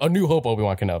like a New Hope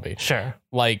Obi-Wan Kenobi. Sure.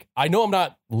 Like I know I'm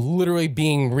not literally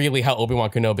being really how Obi-Wan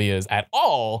Kenobi is at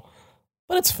all,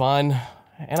 but it's fun.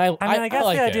 And I guess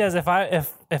like the idea is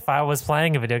if I was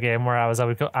playing a video game where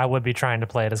I would be trying to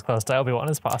play it as close to Obi-Wan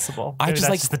as possible. Maybe that's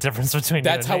just the difference between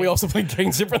that's how we also play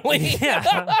games differently.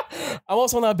 Yeah. I'm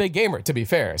also not a big gamer, to be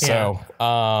fair. So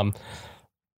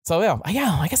so yeah,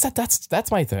 I guess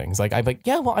that's my thing. It's like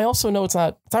I also know it's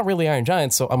not really Iron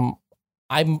Giant, so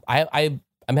I'm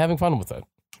having fun with it.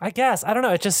 I guess I don't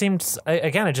know. It just seems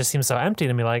so empty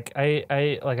to me. Like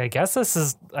I guess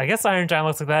Iron Giant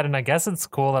looks like that, and I guess it's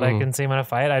cool that I can see him in a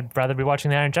fight. I'd rather be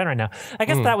watching the Iron Giant right now. I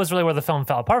guess that was really where the film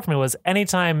fell apart for me. Was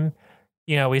anytime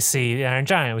we see the Iron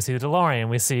Giant, we see the DeLorean,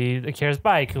 we see Akira's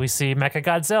bike, we see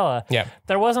Mechagodzilla. Yeah,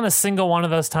 there wasn't a single one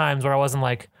of those times where I wasn't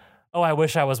like, oh, I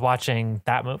wish I was watching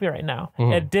that movie right now.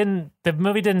 The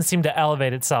movie didn't seem to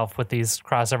elevate itself with these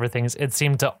crossover things. It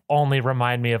seemed to only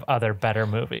remind me of other better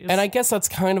movies. And I guess that's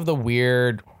kind of the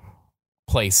weird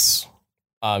place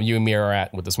you and me are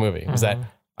at with this movie, is that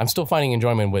I'm still finding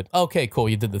enjoyment with, okay, cool,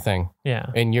 you did the thing. Yeah.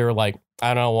 And you're like,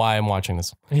 I don't know why I'm watching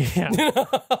this. Yeah.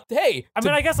 Hey.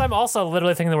 I guess I'm also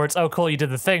literally thinking the words, oh, cool, you did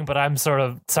the thing, but I'm sort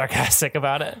of sarcastic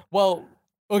about it. Well,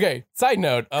 okay, side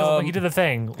note. You did the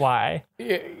thing. Why?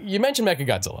 You mentioned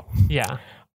Mechagodzilla. Yeah.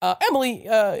 Emily,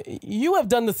 you have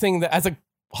done the thing that, as a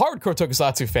hardcore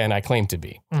Tokusatsu fan I claim to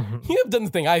be, you have done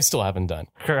the thing I still haven't done.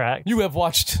 Correct. You have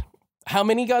watched how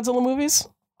many Godzilla movies?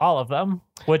 All of them,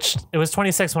 which it was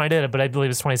 26 when I did it, but I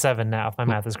believe it's 27 now, if my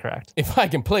math is correct. If I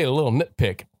can play a little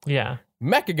nitpick. Yeah.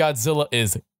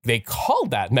 Mechagodzilla they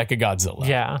called that Mechagodzilla.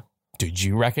 Yeah. Did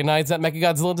you recognize that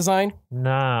Mechagodzilla design?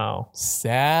 No.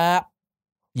 Sap.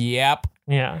 Yep.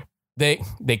 Yeah. They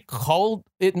called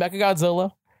it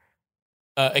Mechagodzilla.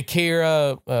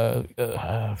 Akira,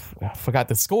 I forgot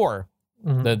the score.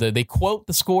 They quote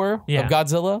the score of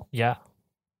Godzilla. Yeah.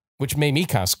 Which made me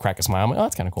kind of crack a smile. I'm like, oh,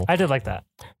 that's kind of cool. I did like that.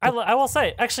 I will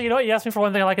say, actually, you know what? You asked me for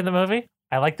one thing I like in the movie.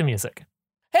 I like the music.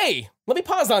 Hey, let me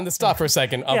pause on this stuff for a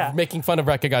second of making fun of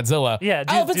Mechagodzilla. Yeah,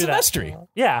 Alvin Silvestri.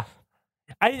 Yeah.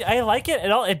 I like it.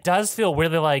 It does feel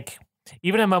weirdly like,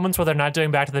 even in moments where they're not doing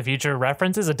Back to the Future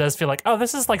references, it does feel like, oh,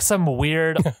 this is like some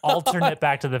weird alternate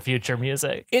Back to the Future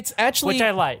music. It's actually, which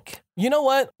I like. You know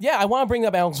what? Yeah, I want to bring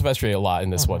up Alan Silvestri a lot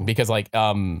in this one because, like,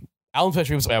 Alan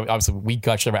Silvestri was obviously, we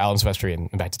gushed over Alan Silvestri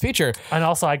in Back to the Future, and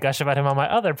also I gush about him on my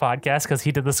other podcast because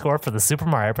he did the score for the Super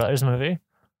Mario Brothers movie.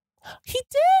 He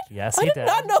did? Yes, he did.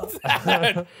 I did not know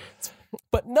that.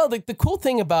 But no, the cool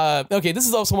thing about, okay, this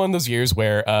is also one of those years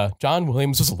where John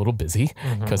Williams was a little busy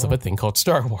because of a thing called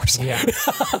Star Wars. Yeah.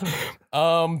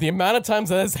 The amount of times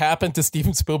that has happened to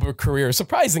Steven Spielberg's career is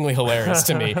surprisingly hilarious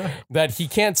to me, that he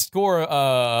can't score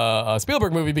a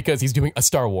Spielberg movie because he's doing a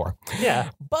Star Wars. Yeah.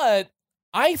 But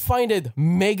I find it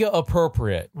mega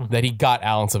appropriate that he got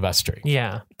Alan Silvestri.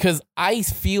 Yeah. Because I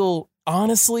feel,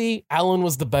 honestly, Alan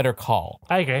was the better call.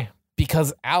 I agree.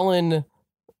 Because Alan,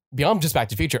 beyond just Back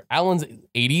to the Future, Alan's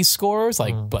 80s scores,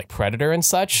 like Predator and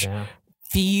such,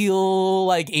 feel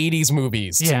like 80s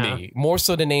movies to me, more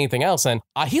so than anything else. And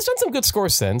he's done some good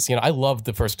scores since. You know, I love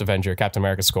the first Avenger, Captain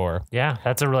America score. Yeah,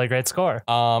 that's a really great score.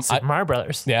 Super Mario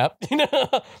Brothers. Yeah.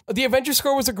 The Avenger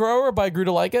score was a grower, but I grew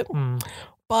to like it.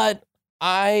 But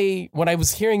when I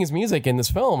was hearing his music in this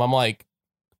film, I'm like,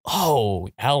 oh,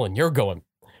 Alan, you're going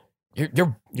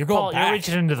going Paul, back. you're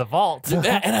reaching into the vault.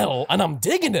 and I'm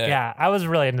digging it. Yeah, I was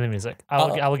really into the music.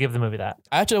 I will give the movie that.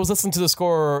 Actually, I was listening to the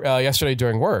score yesterday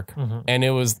during work, and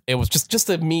it was just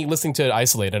me listening to it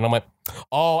isolated, and I'm like,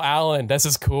 oh, Alan, this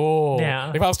is cool.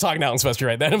 Yeah. If I was talking to Alan Silvestri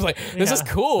right then, I was like, this is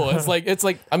cool. It's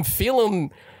like I'm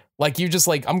feeling Like you just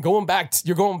like, I'm going back.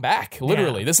 You're going back.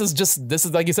 Literally. Yeah. This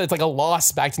is like you said, it's like a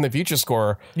lost Back to the Future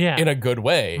score in a good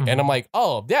way. Mm-hmm. And I'm like,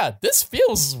 oh yeah, this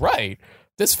feels right.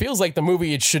 This feels like the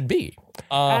movie it should be.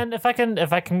 And if I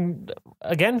can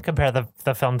again compare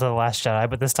the film to The Last Jedi,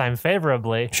 but this time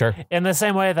favorably. Sure. In the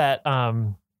same way that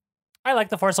I like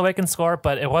the Force Awakens score,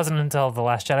 but it wasn't until The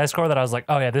Last Jedi score that I was like,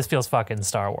 oh yeah, this feels fucking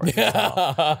Star Wars.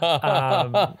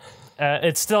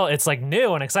 It's like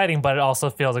new and exciting, but it also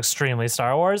feels extremely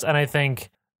Star Wars. And I think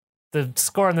the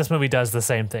score in this movie does the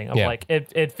same thing. Like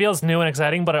it feels new and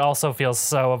exciting, but it also feels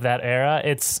so of that era.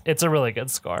 It's a really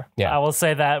good score. Yeah. I will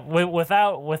say that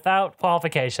without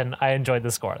qualification, I enjoyed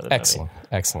the score of the movie.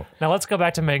 Excellent. Now let's go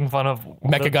back to making fun of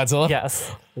Mechagodzilla?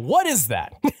 Yes. What is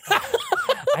that?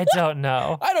 I don't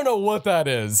know. I don't know what that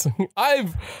is. When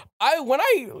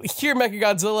I hear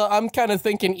Mechagodzilla, I'm kind of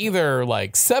thinking either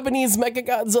like 70s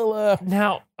Mechagodzilla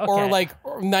Now, okay. or like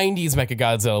 90s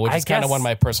Mechagodzilla, which is kind of one of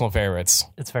my personal favorites.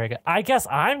 It's very good. I guess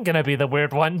I'm going to be the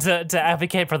weird one to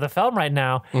advocate for the film right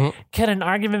now. Mm-hmm. Can an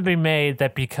argument be made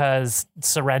that because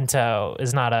Sorrento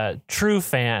is not a true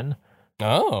fan,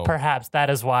 perhaps that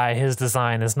is why his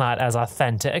design is not as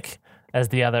authentic as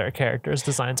the other characters'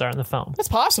 designs are in the film? That's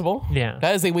possible. Yeah.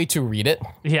 That is a way to read it.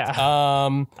 Yeah.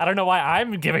 I don't know why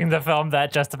I'm giving the film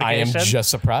that justification. I am just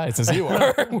surprised as you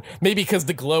are. Maybe because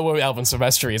the glow of Alvin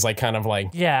Silvestri is like kind of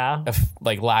like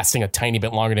like lasting a tiny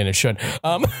bit longer than it should.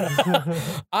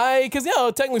 Because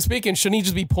technically speaking, shouldn't he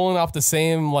just be pulling off the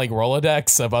same like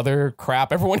Rolodex of other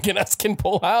crap everyone can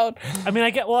pull out? I mean,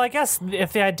 I guess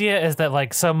if the idea is that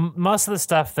like most of the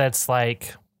stuff that's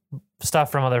like stuff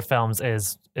from other films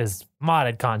is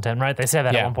modded content, right? They say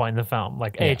that at one point in the film.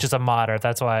 Like H is a modder.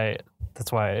 That's why they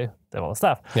have all the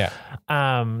stuff. Yeah.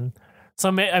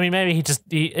 So maybe he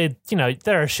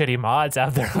there are shitty mods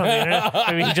out there on the internet.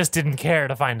 Maybe he just didn't care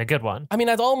to find a good one. I mean,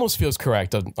 that almost feels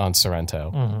correct on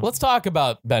Sorrento. Mm-hmm. Let's talk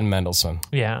about Ben Mendelsohn.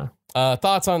 Yeah.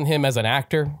 Thoughts on him as an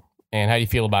actor, and how do you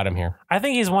feel about him here? I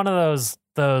think he's one of those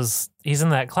he's in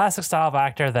that classic style of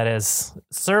actor that is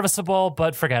serviceable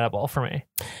but forgettable for me.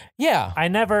 Yeah. I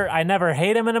never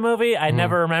hate him in a movie. I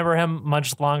never remember him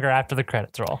much longer after the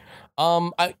credits roll.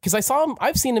 Because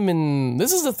I've seen him in,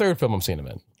 this is the third film I've seen him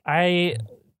in.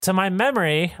 To my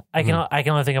memory, I can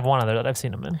only think of one other that I've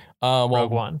seen him in.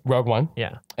 Rogue One. Rogue One.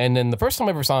 Yeah. And then the first time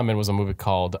I ever saw him in was a movie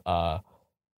called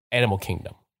Animal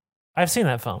Kingdom. I've seen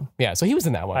that film. Yeah, so he was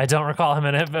in that one. I don't recall him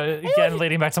in it, but again,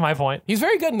 leading back to my point. He's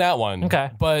very good in that one.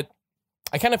 Okay. But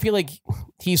I kind of feel like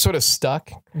he's sort of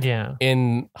stuck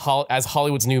in as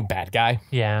Hollywood's new bad guy.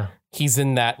 Yeah. He's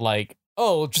in that like,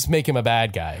 just make him a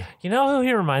bad guy. You know who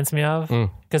he reminds me of?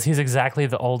 Because he's exactly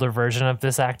the older version of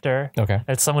this actor. Okay.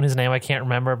 It's someone whose name I can't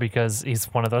remember because he's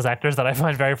one of those actors that I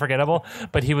find very forgettable,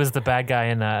 but he was the bad guy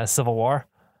in Civil War.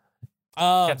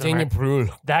 Daniel Brühl.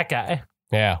 That guy.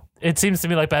 Yeah. It seems to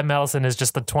me like Ben Mendelsohn is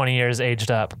just the 20 years aged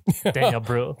up Daniel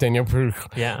Brühl. Daniel Brühl.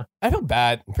 Yeah. I feel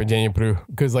bad for Daniel Brühl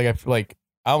because I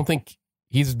don't think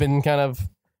he's been kind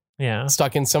of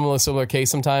stuck in similar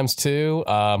case sometimes too.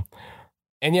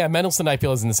 And Mendelsohn I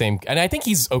feel is in the same, and I think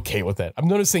he's okay with it. I'm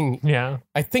noticing. Yeah.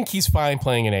 I think he's fine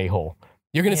playing an a-hole.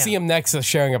 You're going to see him next to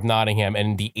Sharing of Nottingham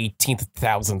and the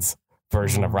 18,000th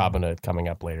version of Robin Hood coming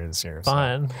up later this year.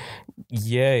 Fun. So.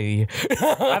 Yay.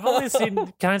 I've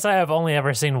only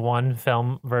ever seen one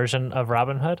film version of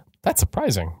Robin Hood. That's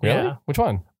surprising. Really? Yeah. Which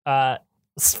one?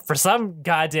 For some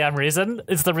goddamn reason,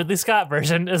 it's the Ridley Scott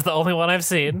version is the only one I've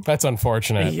seen. That's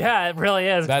unfortunate. Yeah, it really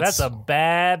is. That's a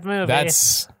bad movie.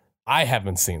 I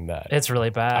haven't seen that. It's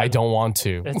really bad. I don't want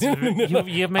to.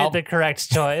 You've made the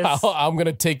correct choice. I'm going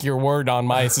to take your word on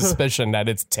my suspicion that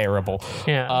it's terrible.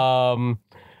 Yeah.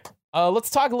 Let's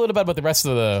talk a little bit about the rest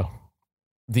of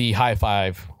the High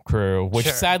Five crew, which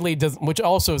sadly which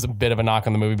also is a bit of a knock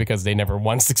on the movie because they never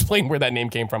once explained where that name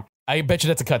came from. I bet you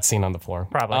that's a cutscene on the floor.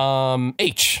 Probably.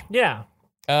 H. Yeah.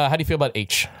 How do you feel about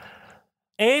H?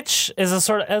 H is a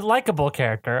sort of a likable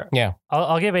character. Yeah.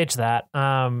 I'll give H that.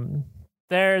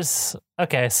 There's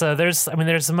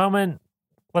a moment.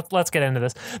 Let's get into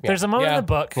this. Yeah. There's a moment in the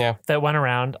book that went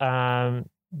around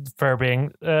for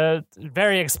being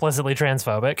very explicitly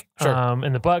transphobic.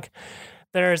 In the book,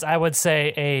 there's, I would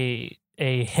say,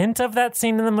 a hint of that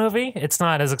scene in the movie. It's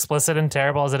not as explicit and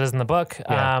terrible as it is in the book.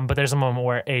 But there's a moment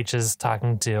where H is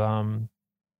talking to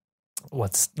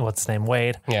what's his name,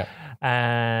 Wade. Yeah,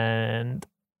 and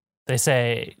they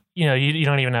say, you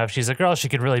don't even know if she's a girl. She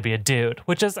could really be a dude,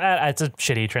 which is it's a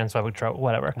shitty transphobic trope,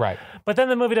 whatever. Right. But then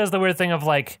the movie does the weird thing of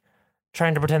like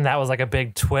trying to pretend that was like a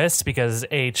big twist because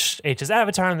H's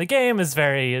avatar in the game is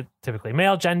very typically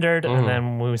male gendered, and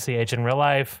then when we see H in real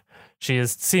life, she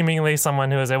is seemingly someone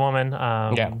who is a woman.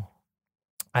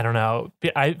 I don't know.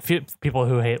 People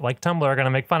who hate like Tumblr are going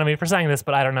to make fun of me for saying this,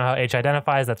 but I don't know how H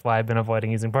identifies. That's why I've been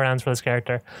avoiding using pronouns for this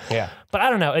character. Yeah. But I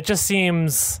don't know. It just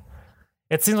seems...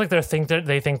 It seems like they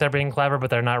think they're being clever, but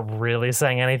they're not really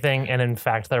saying anything. And in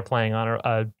fact, they're playing on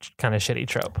a kind of shitty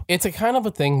trope. It's a kind of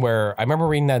a thing where I remember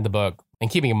reading that in the book and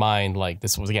keeping in mind, like,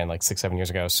 this was, again, like 6-7 years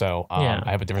ago. So I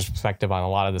have a different perspective on a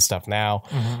lot of this stuff now.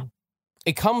 Mm-hmm.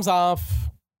 It comes off...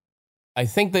 I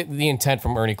think that the intent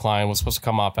from Ernie Klein was supposed to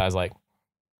come off as like,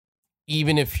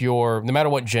 even if you're, no matter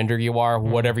what gender you are,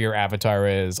 whatever your avatar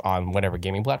is on whatever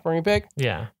gaming platform you pick,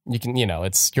 you can,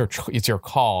 it's your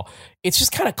call. It's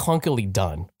just kind of clunkily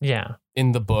done,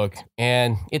 in the book,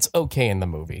 and it's okay in the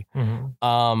movie. Mm-hmm.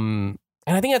 And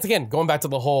I think that's, again, going back to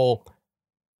the whole,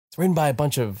 it's written by a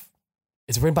bunch of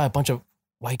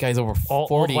white guys over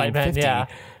 40 and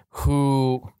 50.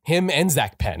 Who, him and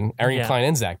Zach Penn, Ernie Klein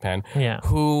and Zach Penn,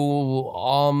 who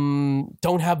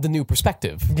don't have the new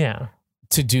perspective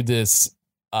to do this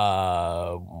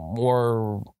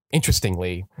more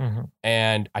interestingly. Mm-hmm.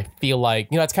 And I feel like,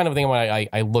 it's kind of the thing when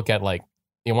I look at, like,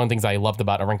 one of the things I loved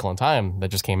about A Wrinkle in Time that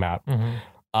just came out.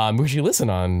 Mm-hmm. Would you listen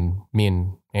on me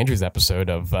and Andrew's episode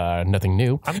of Nothing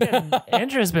New?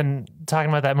 Andrew's been talking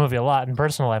about that movie a lot in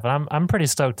personal life, and I'm pretty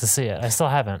stoked to see it. I still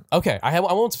haven't. Okay, I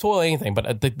won't spoil anything,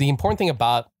 but the important thing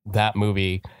about that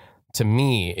movie to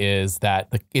me is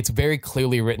that it's very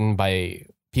clearly written by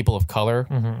people of color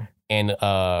and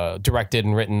directed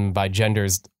and written by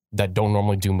genders that don't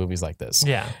normally do movies like this.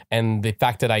 Yeah, and the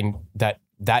fact that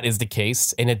that is the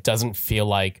case, and it doesn't feel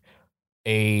like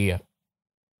a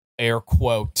air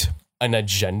quote an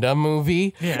agenda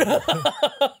movie. Yeah.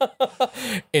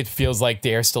 It feels like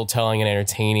they're still telling an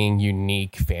entertaining,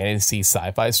 unique fantasy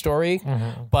sci-fi story,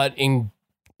 but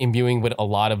imbuing with a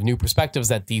lot of new perspectives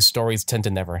that these stories tend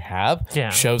to never have.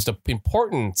 Shows the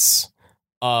importance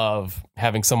of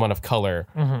having someone of color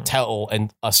tell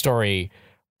a story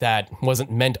that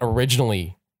wasn't meant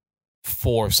originally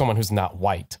for someone who's not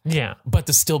white, but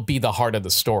to still be the heart of the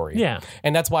story.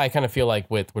 And that's why I kind of feel like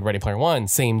with Ready Player One,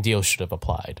 same deal should have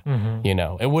applied.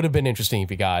 It would have been interesting if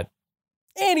you got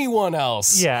anyone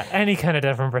else, any kind of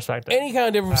different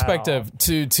perspective,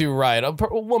 to write a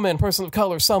woman, person of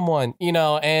color, someone,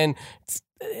 and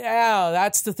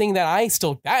that's the thing that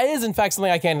is in fact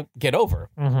something I can't get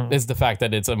over, is the fact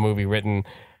that it's a movie written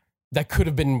that could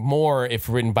have been more if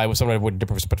written by someone with a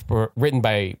different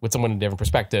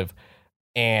perspective,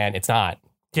 and it's not.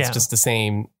 It's just the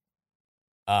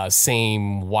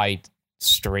same white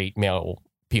straight male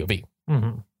POV.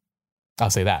 I'll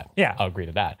say that. I'll agree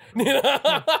to that.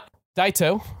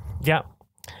 Daito.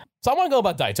 So I want to go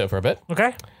about Daito for a bit.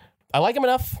 Okay. I like him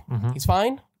enough. He's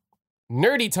fine.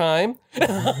 Nerdy time.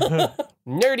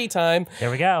 Nerdy time.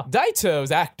 There we go.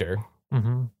 Daito's actor.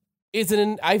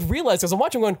 I've realized as I'm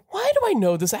watching, going, why do I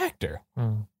know this actor?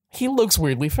 He looks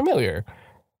weirdly familiar.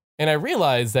 And I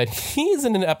realized that he's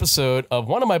in an episode of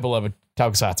one of my beloved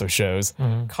Tokusatsu shows,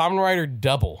 Kamen Rider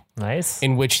Double. Nice.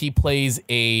 In which he plays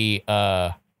a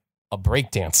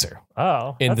breakdancer.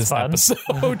 Oh, in that's this fun.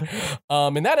 episode.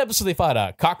 In that episode, they fought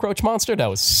a cockroach monster that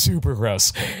was super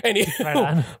gross. And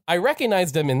I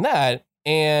recognized him in that.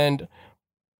 And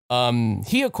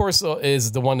he, of course,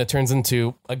 is the one that turns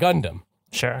into a Gundam.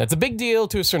 Sure. That's a big deal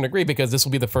to a certain degree because this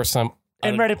will be the first time.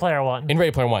 In Ready Player One. In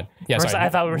Ready Player One. Yeah, sorry. I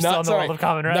thought we were still in the world of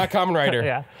Kamen Rider. Not Kamen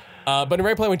Rider. But in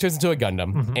Ready Player One, he turns into a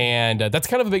Gundam. And that's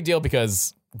kind of a big deal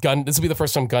because this will be the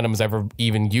first time Gundam is ever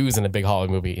even used in a big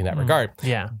Hollywood movie in that regard.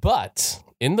 But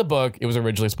in the book, it was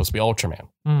originally supposed to be Ultraman.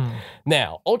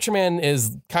 Now, Ultraman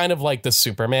is kind of like the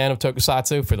Superman of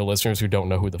Tokusatsu, for the listeners who don't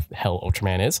know who the hell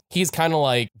Ultraman is. He's kind of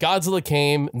like Godzilla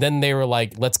came, then they were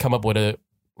like, let's come up with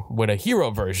a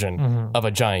hero version of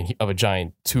a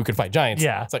giant who could fight giants.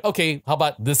 It's like, okay, how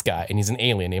about this guy? And he's an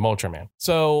alien named Ultraman.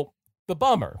 So the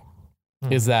bummer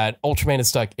is that Ultraman is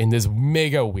stuck in this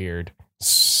mega weird,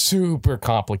 super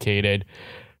complicated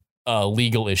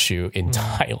legal issue in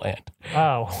Thailand.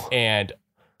 Oh. And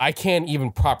I can't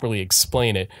even properly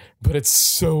explain it, but it's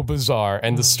so bizarre.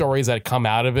 And the stories that come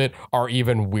out of it are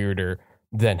even weirder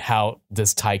than how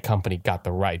this Thai company got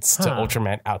the rights to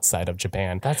Ultraman outside of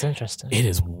Japan. That's interesting. It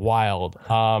is wild.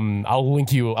 I'll link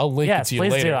it to you later.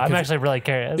 Please do. I'm actually really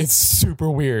curious. It's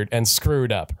super weird and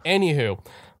screwed up. Anywho,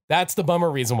 that's the bummer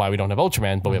reason why we don't have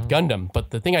Ultraman, but we have Gundam.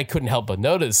 But the thing I couldn't help but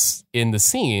notice in the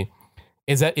scene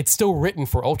is that it's still written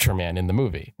for Ultraman in the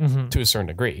movie to a certain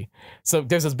degree. So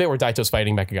there's this bit where Daito's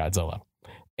fighting Mechagodzilla.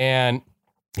 And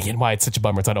again, why it's such a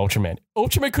bummer it's not Ultraman.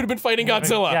 Ultraman could have been fighting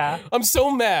Godzilla. I'm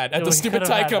so mad at the stupid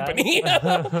Thai company.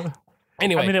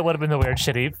 Anyway. I mean, it would have been the weird,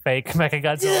 shitty, fake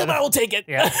Mechagodzilla. Yeah, but I will take it.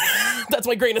 That's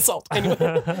my grain of salt.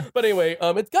 Anyway. But anyway,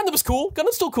 Gundam is cool.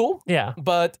 Gundam's still cool. Yeah.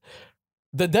 But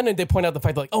then they point out the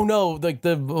fact that, like, oh no,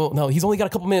 no, he's only got a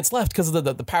couple minutes left because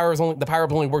the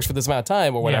power only works for this amount of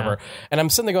time or whatever. Yeah. And I'm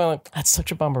sitting there going, like, that's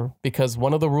such a bummer because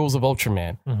one of the rules of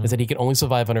Ultraman is that he can only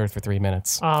survive on Earth for 3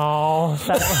 minutes. Oh,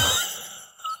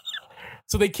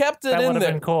 so they kept it in there. That would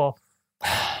have been cool.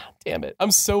 Damn it!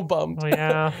 I'm so bummed. Oh,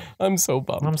 yeah, I'm so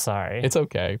bummed. I'm sorry. It's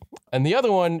okay. And the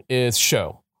other one is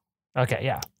Sho. Okay,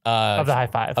 yeah. Of the high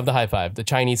five. Of the high five. The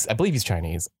Chinese, I believe he's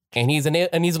Chinese. And he's an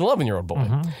 11-year-old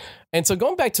boy. And so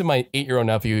going back to my 8-year-old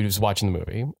nephew who's watching the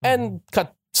movie, and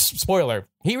spoiler,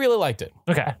 he really liked it.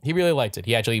 Okay. He really liked it.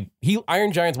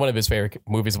 Iron Giant's one of his favorite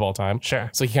movies of all time. Sure.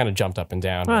 So he kind of jumped up and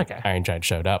down when Iron Giant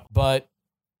showed up. But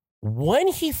when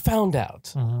he found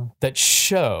out that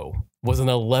Sho was an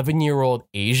 11-year-old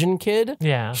Asian kid,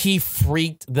 he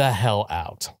freaked the hell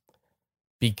out.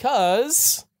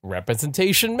 Because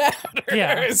representation matters.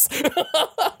 Yeah.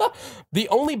 The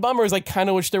only bummer is I kind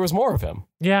of wish there was more of him.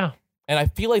 Yeah. And I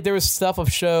feel like there was stuff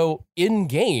of Sho in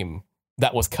game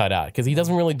that was cut out because he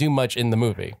doesn't really do much in the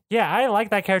movie. Yeah, I like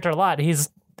that character a lot. I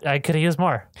could have used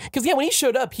more. Because when he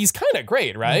showed up, he's kind of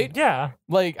great, right? Yeah.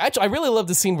 Like, actually, I really love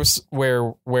the scene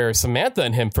where Samantha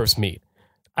and him first meet.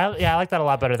 I like that a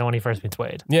lot better than when he first meets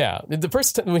Wade. Yeah. The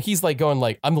first time when he's like going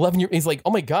like, I'm 11 years, he's like,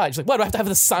 oh my God. She's like, what, do I have to have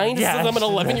the sign that says I'm an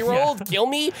 11-year-old? Yeah. Kill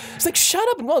me? He's like, shut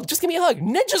up and well, just give me a hug.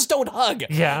 Ninjas don't hug.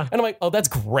 Yeah. And I'm like, oh, that's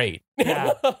great.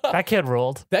 Yeah. That kid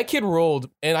ruled. That kid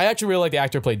ruled. And I actually really like the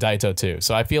actor who played Daito too.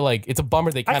 So I feel like it's a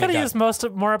bummer they kind of I could have used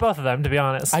more of both of them, to be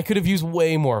honest. I could have used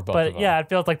way more of both of them. But yeah, it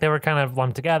feels like they were kind of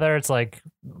lumped together. It's like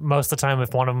most of the time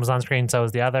if one of them was on screen, so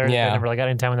was the other. Yeah. They never really got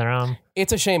any time on their own.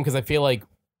 It's a shame because I feel like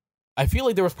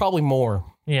there was probably more,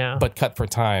 but cut for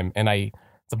time. And it's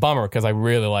a bummer because I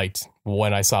really liked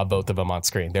when I saw both of them on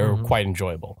screen. They were quite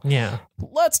enjoyable. Yeah.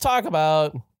 Let's talk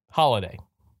about Holiday.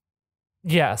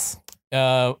 Yes.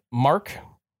 Mark.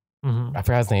 I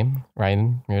forgot his name.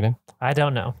 Ryan Reardon. I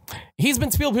don't know. He's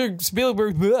been Spielberg.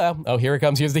 Oh, here it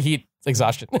comes. Here's the heat.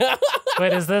 Exhaustion.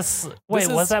 Wait,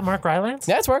 was that Mark Rylance?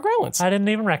 Yeah, it's Mark Rylance. I didn't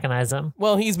even recognize him.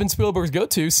 Well, he's been Spielberg's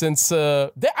go-to since, I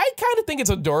kind of think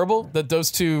it's adorable that those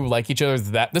two like each other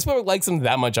this Spielberg likes him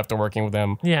that much after working with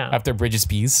him. Yeah. After Bridges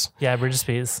Peas. Yeah, Bridges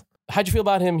Peas. How'd you feel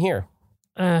about him here?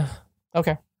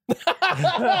 Okay. I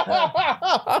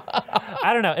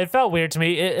don't know. It felt weird to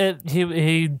me.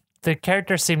 The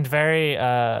character seemed very,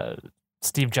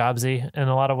 Steve Jobsy in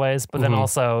a lot of ways, but then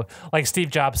also like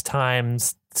Steve Jobs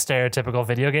times stereotypical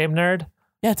video game nerd.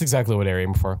 Yeah, that's exactly what I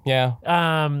aiming for. Yeah.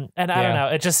 And I don't know.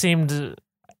 It just seemed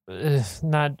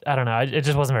not. I don't know. It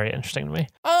just wasn't very interesting to me.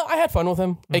 I had fun with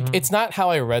him. It's not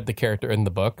how I read the character in the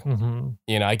book.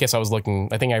 You know, I guess I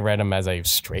think I read him as a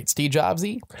straight Steve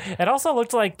Jobsy. It also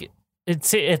looked like it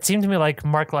seemed to me like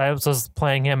Mark Rylance was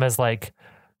playing him as like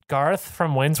Garth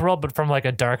from Wayne's World, but from like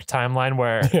a dark timeline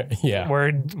where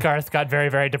Garth got very,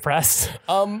 very depressed.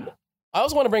 I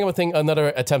also want to bring up another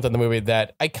attempt at the movie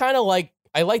that I kind of like.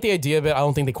 I like the idea of it. I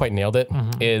don't think they quite nailed it.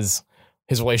 Is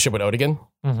his relationship with Odigan,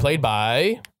 played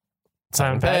by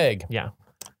Simon Pegg. Yeah.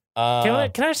 Can I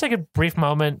just take a brief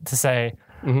moment to say,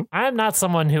 I'm not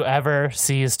someone who ever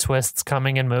sees twists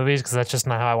coming in movies because that's just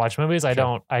not how I watch movies.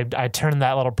 Sure. I turn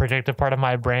that little predictive part of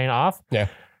my brain off. Yeah.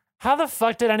 How the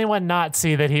fuck did anyone not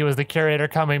see that he was the curator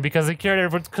coming? Because the curator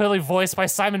was clearly voiced by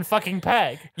Simon fucking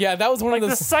Pegg. Yeah, that was one of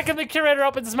the second the curator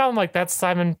opens his mouth, I'm like, that's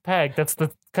Simon Pegg. That's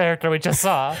the character we just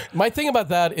saw. My thing about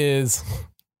that is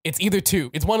it's either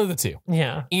two. It's one of the two.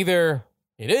 Yeah. Either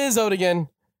it is Odigan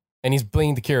and he's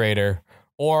being the curator,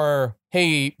 or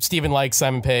hey, Steven likes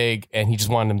Simon Pegg and he just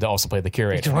wanted him to also play the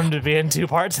curator. He just wanted to be in two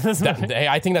parts of this movie.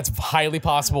 I think that's highly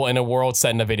possible in a world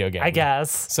set in a video game. I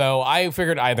guess. So I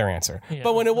figured either answer. Yeah.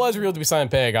 But when it was revealed to be Simon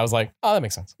Pegg, I was like, oh, that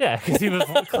makes sense. Yeah, because he was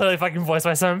clearly fucking voiced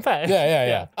by Simon Pegg.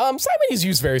 Yeah. Simon is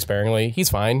used very sparingly.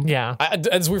 He's fine. Yeah.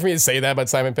 It's weird for me to say that about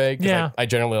Simon Pegg. Yeah. I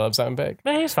generally love Simon Pegg.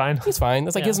 Yeah, he's fine. He's fine.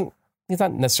 It's like he's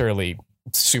not necessarily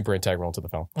super integral to the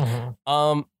film.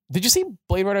 Did you see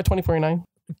Blade Runner 2049?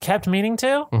 Kept meaning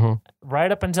to right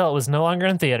up until it was no longer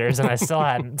in theaters, and I still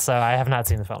hadn't. So I have not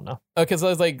seen the film. No, because I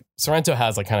was like, Sorrento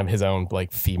has like kind of his own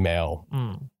like female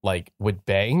like with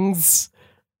bangs.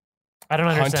 I don't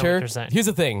understand what you're saying. Here's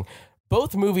the thing: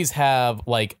 both movies have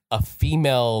like a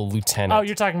female lieutenant. Oh,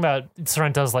 you're talking about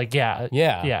Sorrento's like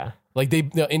yeah. Like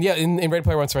in Ready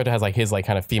Player One, Sorrento has like his like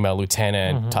kind of female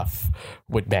lieutenant, tough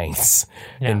with bangs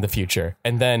in the future,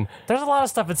 and then there's a lot of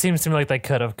stuff it seems to me like they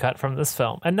could have cut from this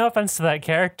film. And no offense to that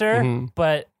character,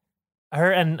 but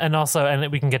her and also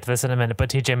we can get to this in a minute. But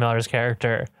T.J. Miller's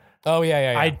character. Oh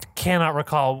yeah. I cannot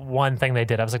recall one thing they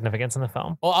did of significance in the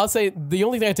film. Well, I'll say the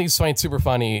only thing I think is find super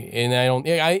funny, and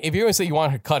if you're gonna say you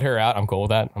want to cut her out, I'm cool with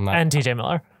that. I'm not. And T.J.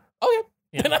 Miller. Okay.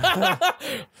 You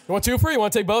want two for? You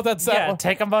want to take both? That's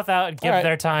take them both out and give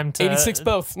their time to 86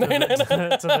 both. to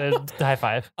the high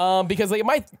five. Because like it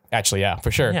might actually, yeah,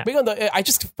 for sure. Yeah. Because I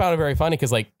just found it very funny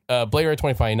because like Blade Runner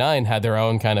 2049 had their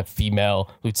own kind of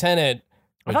female lieutenant.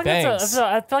 I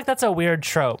feel like that's a weird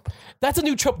trope. That's a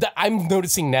new trope that I'm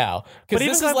noticing now. Because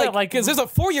this is because there's a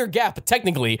 4-year gap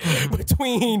technically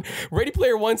between Ready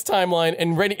Player One's timeline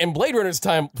and Blade Runner's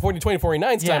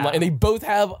 2049's timeline, and they both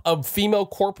have a female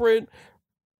corporate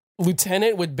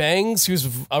lieutenant with bangs who's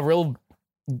a real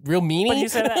meanie. But you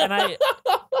said that,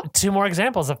 and two more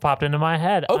examples have popped into my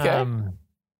head. Okay.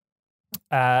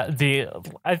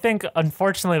 I think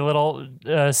unfortunately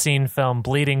little seen film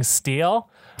Bleeding Steel.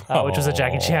 Which was a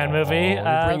Jackie Chan movie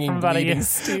from about a year.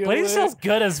 Bleeding Steel's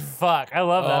good as fuck. I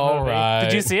love that movie. Right.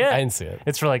 Did you see it? I didn't see it.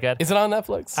 It's really good. Is it on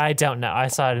Netflix? I don't know. I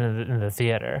saw it in the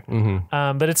theater.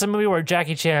 But it's a movie where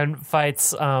Jackie Chan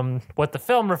fights what the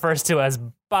film refers to as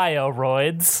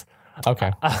bioroids.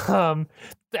 Okay.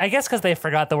 I guess because they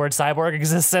forgot the word cyborg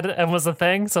existed and was a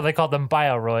thing, so they called them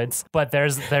bioroids. But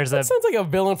there's that sounds like a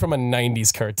villain from a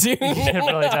 90s cartoon. It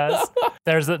really does.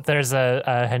 There's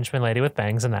a henchman lady with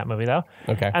bangs in that movie though.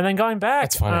 Okay. And then going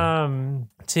back That's funny.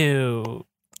 To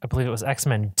I believe it was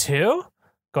X-Men 2,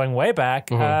 going way back,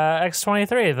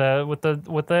 X-23, with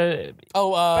the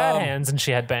bad hands, and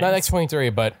she had bangs. Not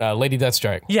X-23, but Lady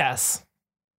Deathstrike. Yes.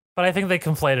 But I think they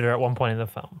conflated her at one point in the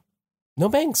film. No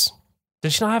bangs.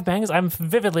 Did she not have bangs? I'm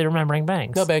vividly remembering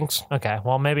bangs. No bangs. Okay,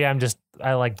 well maybe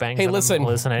I like bangs. Hey, and listen. I'm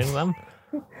hallucinating them.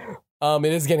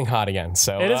 It is getting hot again,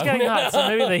 so It is getting hot, so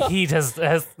maybe the heat has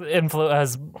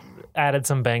added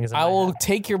some bangs. I will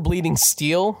take your Bleeding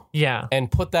Steel,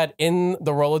 and put that in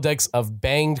the Rolodex of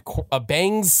bangs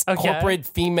corporate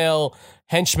female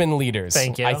henchman leaders.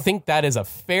 Thank you. I think that is a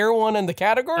fair one in the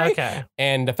category. Okay,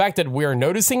 and the fact that we're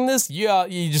noticing this, you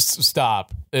just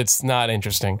stop. It's not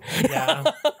interesting. Yeah,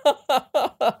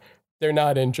 they're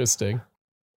not interesting.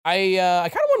 I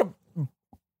kind of want to.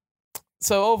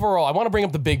 So overall, I want to bring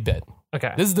up the big bit.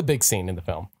 Okay. This is the big scene in the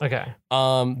film. Okay.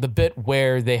 The bit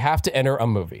where they have to enter a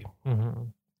movie.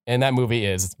 And that movie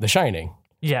is The Shining.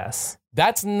 Yes.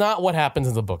 That's not what happens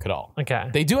in the book at all. Okay.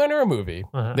 They do enter a movie.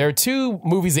 There are two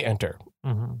movies they enter.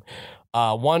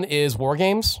 One is War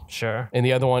Games. Sure. And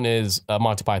the other one is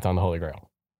Monty Python, The Holy Grail.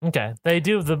 Okay. They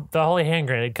do the Holy Hand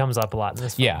Grenade comes up a lot in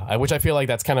this film. Yeah, which I feel like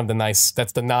that's kind of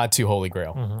that's the nod to Holy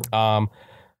Grail.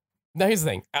 Now, here's the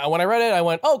thing. When I read it, I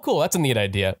went, oh, cool, that's a neat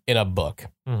idea in a book.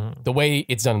 The way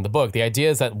it's done in the book, the idea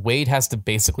is that Wade has to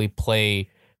basically play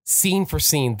scene for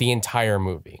scene the entire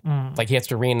movie. Like he has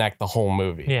to reenact the whole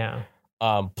movie. Yeah.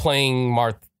 Playing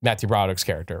Matthew Broderick's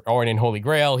character. Or in Holy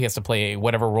Grail, he has to play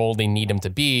whatever role they need him to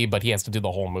be, but he has to do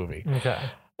the whole movie. Okay.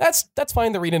 That's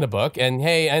fine to read in a book. And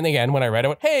hey, and again, when I read it, I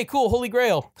went, hey, cool, Holy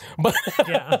Grail. But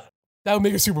yeah. That would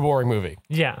make a super boring movie.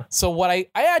 Yeah. So what I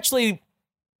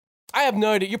have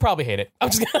no idea. You probably hate it.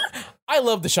 I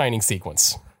love the Shining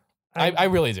sequence. I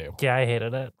really do. Yeah, I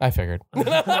hated it. I figured.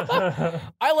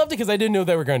 I loved it because I didn't know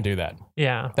they were going to do that.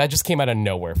 Yeah. That just came out of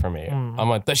nowhere for me. I'm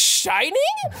like, The Shining?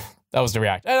 That was the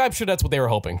reaction. And I'm sure that's what they were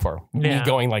hoping for. Me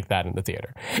going like that in the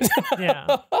theater.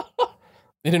 Yeah.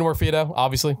 It didn't work for you, though,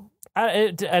 obviously. No,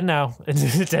 it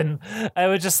didn't. I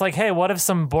was just like, hey, what if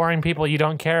some boring people you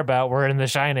don't care about were in The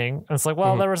Shining? And it's like,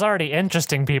 well, there was already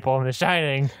interesting people in The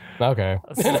Shining. Okay.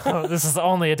 So this is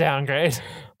only a downgrade.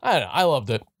 I don't know. I loved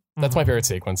it. That's my favorite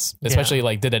sequence, especially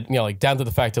like did it, like down to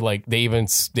the fact that like they even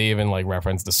like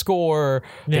referenced the score.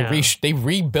 They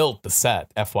rebuilt the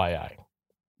set. FYI,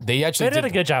 they did a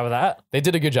good job with that. They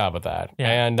did a good job with that.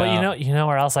 Yeah. And but you know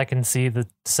where else I can see the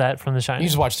set from The Shining? You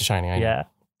just watch The Shining. I know. Yeah.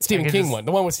 Stephen King one,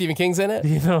 the one with Stephen King's in it,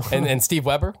 and Steve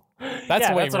Weber. That's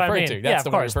the one you're referring to. That's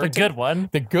the one you're referring to. The good one.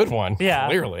 The good one. Yeah.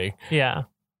 Clearly. Yeah.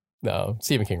 No,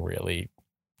 Stephen King really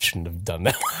shouldn't have done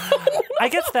that. I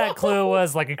guess that clue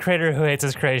was like a creator who hates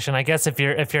his creation. I guess if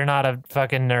you're not a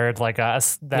fucking nerd like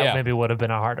us, that maybe would have been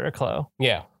a harder clue.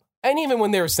 Yeah. And even when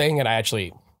they were saying it, I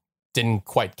actually didn't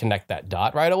quite connect that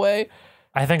dot right away.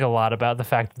 I think a lot about the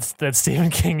fact that Stephen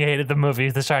King hated the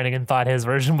movie The Shining and thought his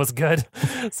version was good.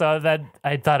 So that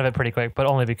I thought of it pretty quick, but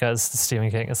only because Stephen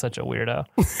King is such a weirdo.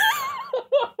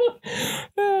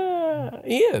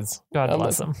 He is. God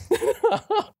bless him.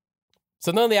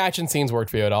 So none of the action scenes worked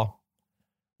for you at all?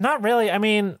 Not really. I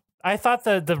mean, I thought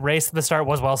the race at the start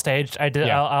was well staged. I did.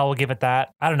 Yeah. I'll give it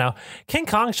that. I don't know. King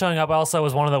Kong showing up also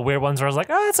was one of the weird ones where I was like,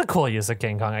 oh, it's a cool use of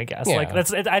King Kong, I guess. Yeah. Like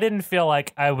I didn't feel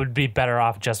like I would be better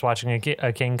off just watching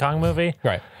a King Kong movie.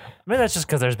 Right. Maybe that's just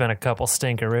because there's been a couple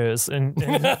stinkeroos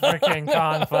for King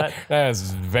Kong, but that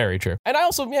is very true. And I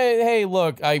also, hey,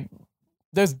 look,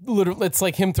 there's literally, it's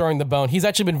like him throwing the bone. He's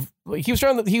actually been,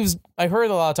 I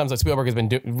heard a lot of times that Spielberg has been,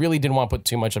 really didn't want to put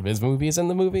too much of his movies in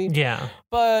the movie. Yeah.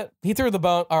 But he threw the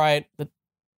bone. All right.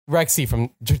 Rexy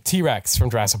from T-Rex from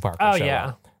Jurassic Park. Oh, yeah.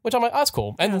 Up, which I'm like, oh, that's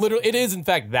cool. And literally, it is, in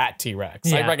fact, that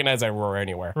T-Rex. Yeah. I recognize that roar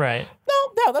anywhere. Right.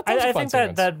 No, that's I think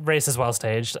that race is well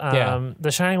staged.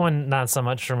 The Shining one, not so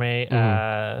much for me.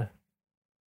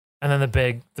 And then the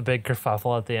big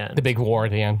kerfuffle at the end. The big war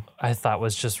at the end. I thought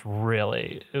was just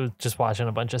really, it was just watching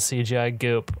a bunch of CGI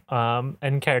goop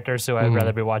and characters who I'd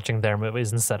rather be watching their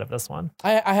movies instead of this one.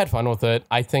 I had fun with it.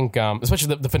 I think,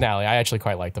 especially the finale. I actually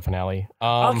quite liked the finale.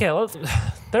 Okay,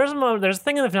 there's a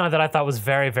thing in the finale that I thought was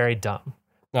very, very dumb.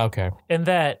 Okay. In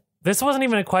that this wasn't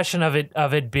even a question of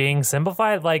it being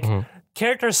simplified. Like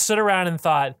characters stood around and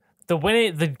thought,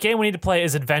 the game we need to play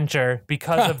is Adventure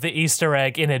because of the Easter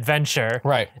egg in Adventure.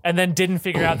 Right. And then didn't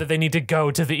figure out that they need to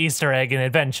go to the Easter egg in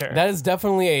Adventure. That is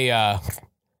definitely a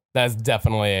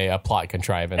plot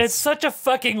contrivance. It's such a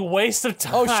fucking waste of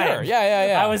time. Oh, sure.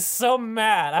 Yeah. I was so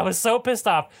mad. I was so pissed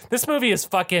off. This movie is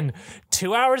fucking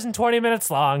 2 hours and 20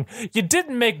 minutes long. You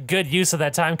didn't make good use of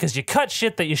that time because you cut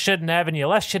shit that you shouldn't have and you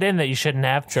left shit in that you shouldn't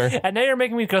have. Sure. And now you're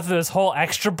making me go through this whole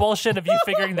extra bullshit of you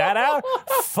figuring that out.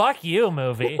 Fuck you,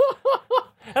 movie.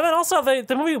 And then also,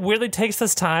 the movie weirdly takes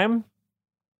this time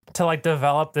to like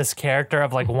develop this character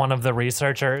of like one of the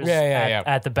researchers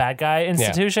at the bad guy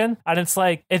institution. And it's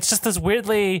like, it's just this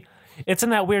weirdly, it's in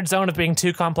that weird zone of being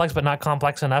too complex, but not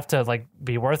complex enough to like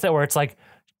be worth it, where it's like,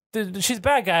 she's a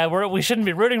bad guy, we shouldn't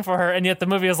be rooting for her, and yet the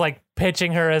movie is like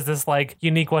pitching her as this like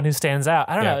unique one who stands out.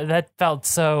 I don't know, that felt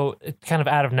so kind of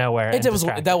out of nowhere.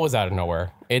 That was out of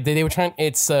nowhere. They were trying.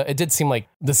 It did seem like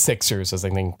the Sixers, as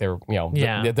I think they're,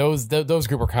 those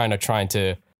group were kind of trying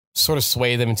to sort of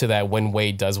sway them into that when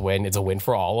Wade does win, it's a win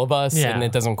for all of us, and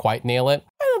it doesn't quite nail it.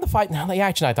 I know the fight. No, the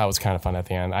action I thought was kind of fun at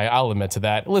the end. I'll admit to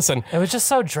that. Listen, it was just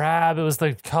so drab. It was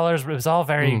the colors. It was all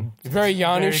very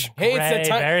Janusz. Hey,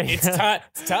 gray, it's time.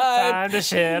 It's time to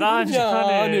shit on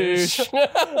Janusz.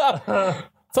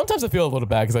 Sometimes I feel a little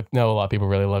bad because I know a lot of people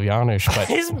really love Janusz, but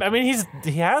he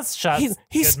has shot good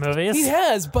movies. He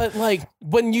has, but like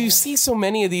when you see so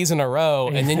many of these in a row,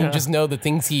 and then you just know the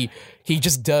things he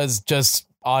just does just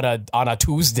on a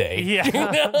Tuesday.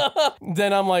 Yeah.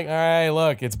 Then I'm like, all right,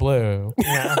 look, it's blue.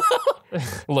 Yeah.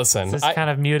 Listen, it's kind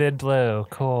of muted blue.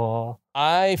 Cool.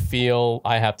 I feel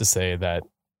I have to say that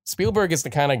Spielberg is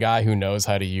the kind of guy who knows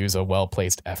how to use a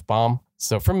well-placed F-bomb.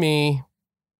 So for me,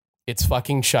 it's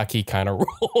fucking Chucky kind of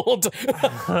ruled.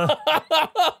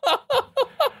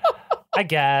 I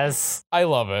guess. I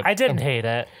love it. I didn't hate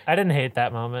it. I didn't hate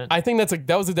that moment. I think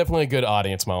that was definitely a good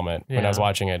audience moment when I was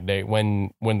watching it.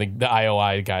 When the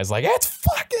IOI guy's like, it's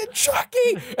fucking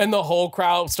Chucky, and the whole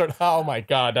crowd started. Oh my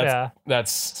god,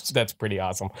 that's pretty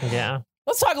awesome. Yeah.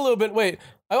 Let's talk a little bit. Wait,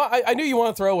 I knew you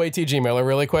want to throw away T.J. Miller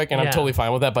really quick, and I'm totally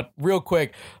fine with that. But real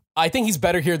quick, I think he's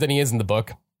better here than he is in the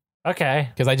book. Okay.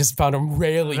 Because I just found him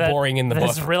really boring in the book.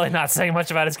 That's really not saying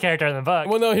much about his character in the book.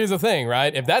 Well, no, here's the thing,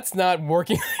 right? If that's not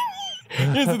working...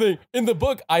 Here's the thing. In the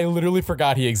book, I literally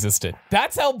forgot he existed.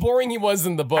 That's how boring he was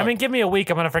in the book. I mean, give me a week,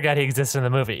 I'm going to forget he existed in the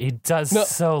movie. He does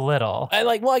so little. I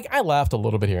laughed a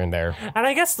little bit here and there. And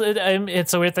I guess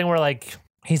it's a weird thing where, like,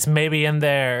 he's maybe in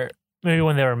there... Maybe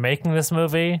when they were making this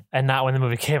movie and not when the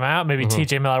movie came out. Maybe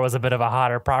T.J. Miller was a bit of a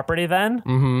hotter property then.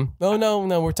 Mm-hmm. Oh,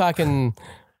 no. We're talking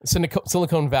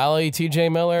Silicon Valley T.J.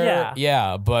 Miller.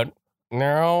 Yeah, but...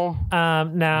 No.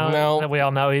 Now we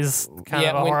all know he's kind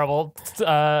of a horrible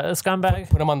scumbag.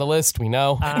 Put him on the list. We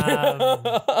know.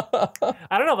 I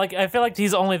don't know. Like, I feel like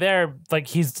he's only there. Like,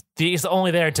 he's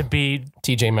only there to be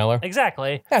T.J. Miller.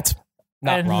 Exactly. That's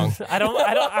not wrong. I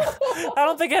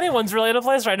don't think anyone's really in a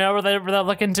place right now where they're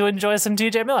looking to enjoy some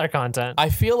T.J. Miller content. I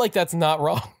feel like that's not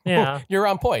wrong. Yeah, you're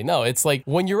on point. No, it's like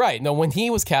when you're right. No, when he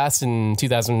was cast in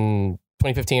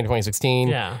 2015 or 2016.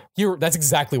 Yeah, that's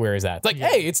exactly where he's at. It's like,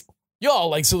 hey, it's.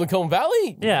 Y'all like Silicon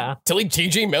Valley? Yeah.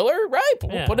 T.J. Miller, right?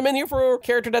 We'll put him in here for a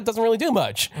character that doesn't really do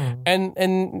much.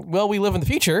 And well, we live in the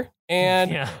future.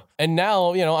 And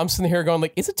now, I'm sitting here going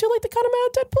like, is it too late to cut him out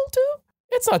of Deadpool 2?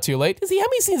 It's not too late. How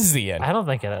many seasons is he in? I don't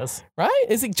think it is. Right?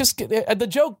 Is it just the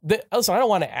joke? Listen, I don't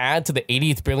want to add to the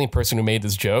 80th brilliant person who made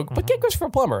this joke, but get Christopher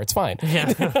Plummer. It's fine.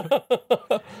 Yeah.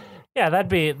 Yeah,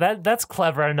 that's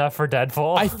clever enough for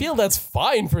Deadpool. I feel that's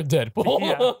fine for Deadpool.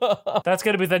 Yeah. That's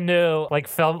gonna be the new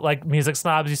film, like music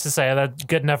snobs used to say that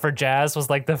good enough for jazz was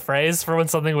like the phrase for when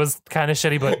something was kind of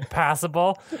shitty but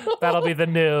passable. That'll be the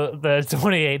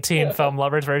 2018 film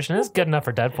lovers version. Is good enough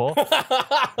for Deadpool.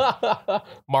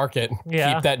 Mark it.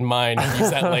 Yeah. Keep that in mind.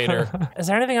 Use that later. Is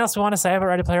there anything else we want to say about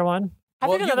Ready Player One?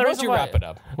 Well, think another why don't reason you why- wrap it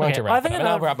up? Why don't Okay, you well, I wrap think it up? And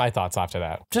I'll another- wrap my thoughts after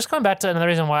that. Just going back to another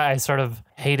reason why I sort of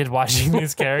hated watching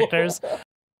these characters.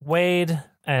 Wade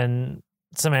and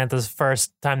Samantha's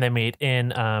first time they meet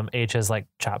in H's like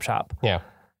chop shop. Yeah.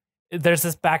 There's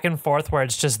this back and forth where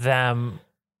it's just them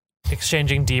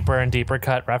exchanging deeper and deeper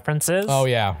cut references. Oh,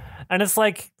 yeah. And it's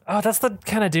like, oh, that's the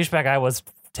kind of douchebag I was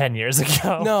 10 years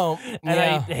ago. No. And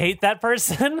I hate that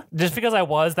person. Just because I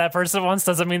was that person once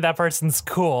doesn't mean that person's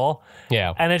cool.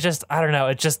 Yeah. And it just, I don't know.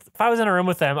 It just, if I was in a room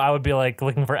with them, I would be like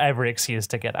looking for every excuse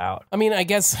to get out. I mean, I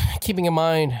guess keeping in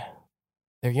mind,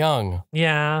 they're young.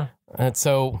 Yeah. And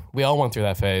so we all went through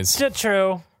that phase.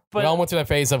 True. We all But, went through that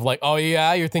phase of like, oh,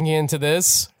 yeah, you're thinking into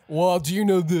this? Well, do you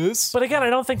know this? but again, I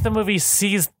don't think the movie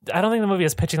is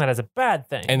pitching that as a bad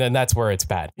thing. And then that's where it's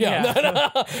bad. Yeah.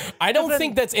 No. I don't then-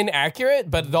 think that's inaccurate,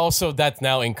 but also that's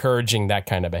now encouraging that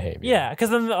kind of behavior. Yeah, because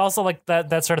then also like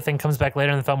that sort of thing comes back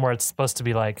later in the film where it's supposed to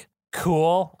be like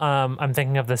cool. I'm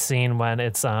thinking of the scene when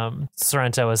it's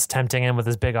Sorrento is tempting him with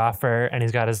his big offer, and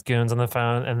he's got his goons on the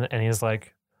phone, and he's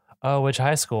like, "Oh, which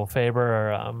high school,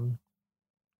 Faber or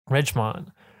Ridgemont?"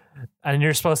 And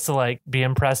you're supposed to like be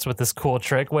impressed with this cool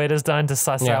trick Wade has done to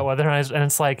suss Yeah. out whether or not, and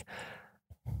it's like.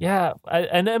 Yeah,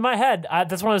 and in my head,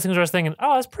 that's one of those things where I was thinking,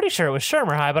 "Oh, I was pretty sure it was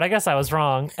Shermer High, but I guess I was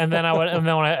wrong." And then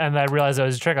I realized it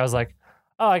was a trick. I was like,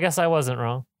 "Oh, I guess I wasn't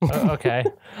wrong." Okay,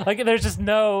 like there's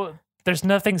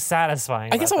nothing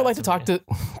satisfying. I guess I would like to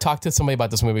talk to somebody about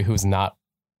this movie who's not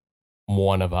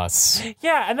one of us.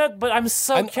 Yeah, but I'm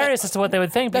so curious as to what they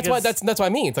would think. That's because, what I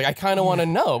mean. It's like I kind of want to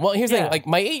know. Well, here's the Yeah. thing. Like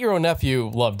my 8-year-old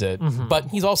nephew loved it, but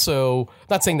he's also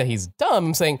not saying that he's dumb.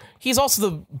 I'm saying he's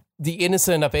also the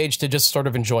innocent enough age to just sort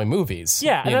of enjoy movies.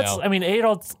 Yeah, and you that's know? I mean,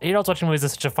 8-year-olds watching movies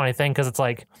is such a funny thing because it's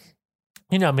like,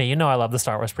 you know me, I love the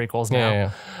Star Wars prequels now.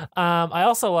 Yeah. I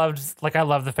also loved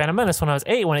the Phantom Menace when I was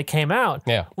 8 when it came out.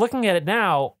 Yeah. Looking at it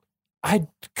now, I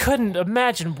couldn't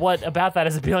imagine what about that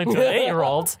is appealing to an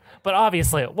 8-year-old, but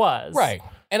obviously it was. Right.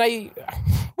 And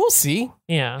we'll see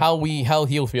Yeah. how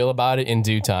he'll feel about it in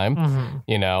due time. Mm-hmm.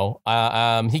 You know,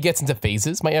 he gets into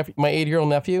phases. My 8-year-old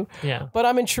nephew. Yeah. But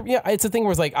I'm intrigued. Yeah, it's a thing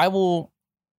where it's like when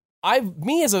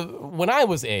I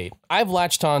was 8, I've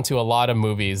latched on to a lot of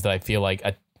movies that I feel like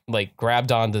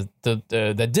grabbed on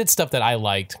that did stuff that I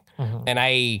liked, and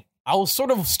I'll sort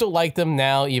of still like them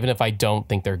now, even if I don't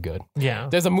think they're good. Yeah.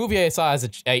 There's a movie I saw as an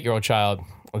 8-year-old child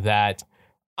that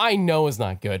I know is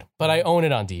not good, but I own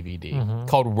it on DVD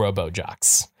called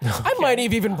RoboJocks. I might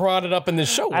have even brought it up in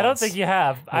this show. I don't once. think you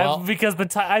have. Well- Because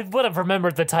I would have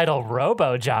remembered the title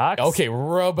RoboJocks. Okay,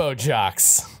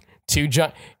 RoboJocks.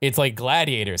 It's like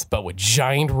Gladiators, but with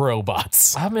giant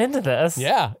robots. I'm into this.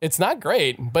 Yeah, it's not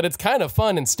great, but it's kind of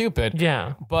fun and stupid.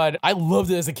 Yeah. But I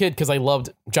loved it as a kid because I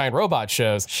loved giant robot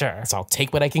shows. Sure. So I'll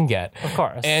take what I can get. Of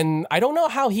course. And I don't know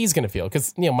how he's going to feel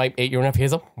because, my 8-year-old nephew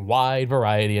has a wide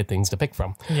variety of things to pick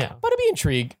from. Yeah. But it'd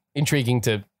be intriguing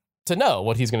to know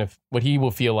what he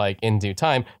will feel like in due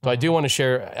time. So I do want to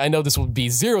share, I know this will be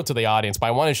zero to the audience, but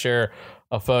I want to share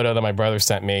a photo that my brother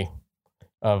sent me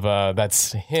of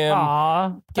that's him.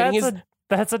 Aw, getting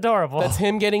that's adorable. That's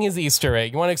him getting his Easter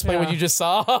egg. You want to explain what you just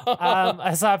saw?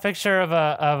 I saw a picture of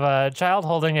a child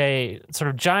holding a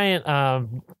sort of giant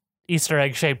Easter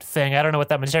egg shaped thing. I don't know what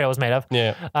that material was made of.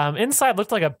 Yeah. Inside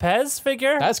looked like a Pez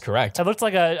figure. That's correct. It looked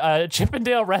like a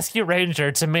Chippendale Rescue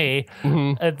Ranger to me.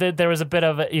 There was a bit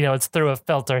of it's through a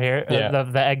filter here,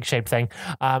 the egg shaped thing,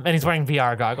 and he's wearing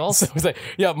VR goggles. So it was like,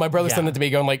 my brother sent it to me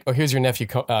going like, oh, here's your nephew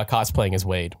cosplaying as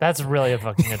Wade. That's really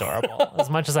fucking adorable. As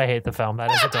much as I hate the film,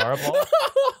 that is adorable.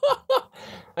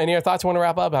 Any other thoughts you want to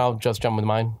wrap up? I'll just jump with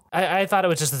mine. I thought it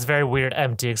was just this very weird,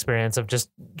 empty experience of just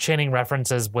chaining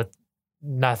references with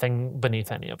nothing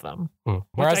beneath any of them. Whereas,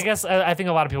 Which I guess I think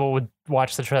a lot of people would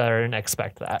watch the trailer and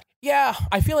expect that. Yeah,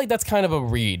 I feel like that's kind of a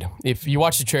read. If you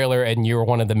watch the trailer and you're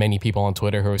one of the many people on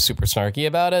Twitter who are super snarky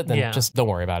about it, then just don't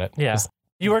worry about it. Yeah.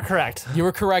 You were correct. You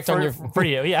were correct for, on your for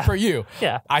you, yeah. For you.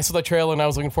 Yeah. I saw the trailer and I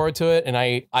was looking forward to it, and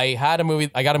I got a movie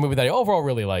that I overall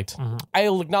really liked.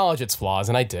 I'll acknowledge its flaws,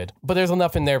 and I did. But there's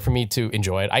enough in there for me to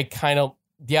enjoy it. I kind of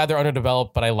they're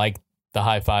underdeveloped, but I like the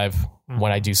high five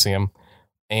when I do see them.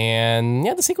 And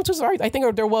the sequences I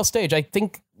think they're well staged. I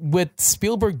think with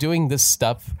Spielberg doing this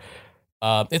stuff,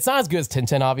 it's not as good as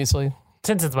Tintin, obviously.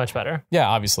 Tintin's much better. Yeah,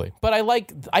 obviously. But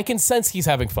I can sense he's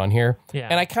having fun here. Yeah.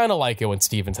 And I kind of like it when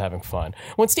Steven's having fun.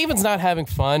 When Steven's not having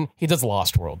fun, he does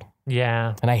Lost World.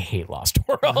 Yeah. And I hate Lost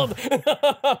World.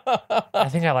 I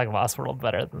think I like Lost World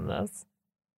better than this.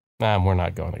 We're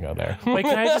not going to go there. Wait,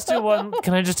 can I just do one?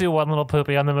 Can I just do one little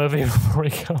poopy on the movie before we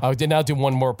go? I did not do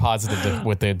one more positive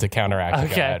to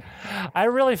counteract. Okay, I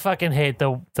really fucking hate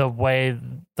the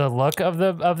look of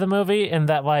the movie, and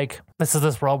that like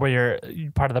this world where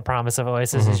you're part of the promise of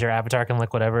Oasis is your avatar can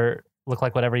look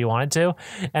like whatever you want it to,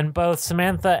 and both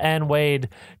Samantha and Wade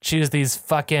choose these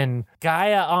fucking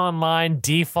Gaia Online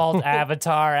default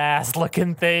avatar ass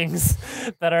looking things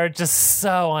that are just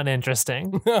so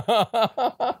uninteresting. You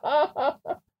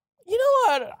know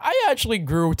what? I actually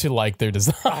grew to like their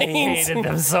designs. I hated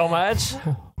them so much.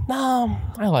 No,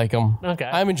 I like them. Okay,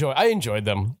 I enjoyed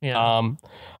them. Yeah.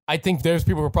 I think there's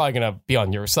people who are probably gonna be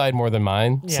on your side more than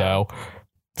mine. Yeah. So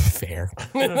fair.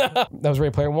 That was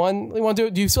Ready Player One. You want to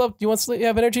do? Do you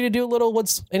have energy to do a little?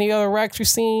 What's any other racks you've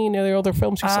seen? Any other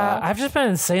films you saw? I've just been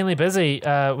insanely busy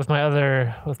with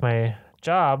my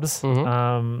jobs.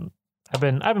 Mm-hmm. I've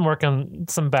been working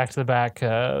some back to the back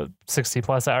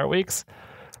 60+ hour weeks.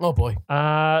 Oh boy.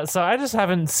 So I just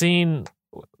haven't seen.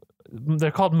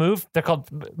 They're called movies.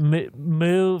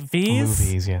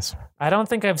 Movies, yes. I don't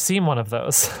think I've seen one of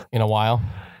those In a while.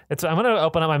 I'm gonna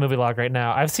open up my movie log right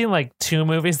now. I've seen like 2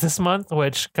 movies this month,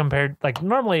 which compared like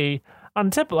normally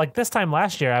on tip like this time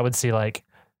last year I would see like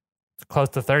close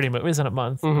to 30 movies in a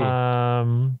month.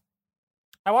 Mm-hmm.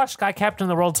 I watched Sky Captain of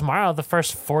the World Tomorrow. The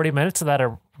first 40 minutes of that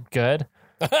are good.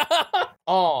 There's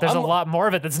a lot more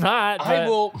of it that's not. I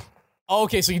will. Oh,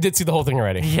 okay, so you did see the whole thing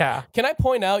already. Yeah. Can I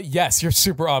point out? Yes, you're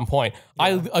super on point. Yeah.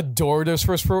 I adore those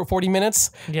first 40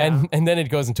 minutes, and then it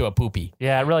goes into a poopy.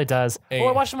 Yeah, it really does. Well,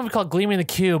 I watched a movie called Gleaming the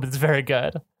Cube. It's very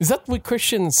good. Is that with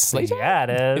Christian Slater? Yeah, it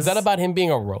is. Is that about him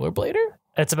being a rollerblader?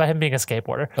 It's about him being a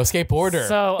skateboarder. A skateboarder.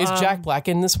 So, is Jack Black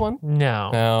in this one?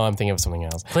 No. No, I'm thinking of something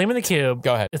else. Gleaming the Cube.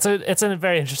 Go ahead. It's a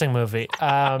very interesting movie.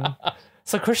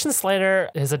 So Christian Slater,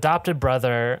 his adopted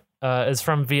brother, is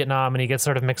from Vietnam, and he gets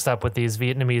sort of mixed up with these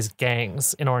Vietnamese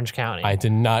gangs in Orange County. I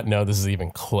did not know this is even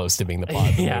close to being the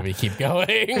plot of the movie. Keep going.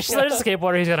 Christian Slater's a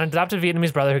skateboarder. He's got an adopted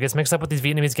Vietnamese brother who gets mixed up with these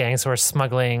Vietnamese gangs who are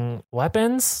smuggling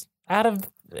weapons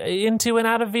into and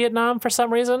out of Vietnam for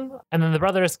some reason. And then the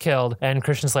brother is killed, and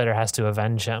Christian Slater has to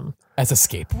avenge him. As a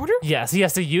skateboarder? Yes, he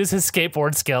has to use his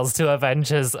skateboard skills to avenge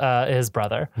his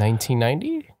brother.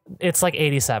 1990? It's like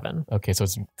 87. Okay, so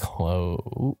it's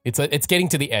close. It's getting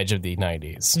to the edge of the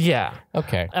 90s. Yeah.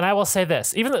 Okay. And I will say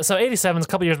this, even though 87 is a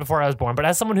couple years before I was born, but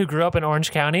as someone who grew up in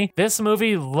Orange County, this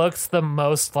movie looks the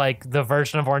most like the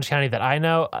version of Orange County that I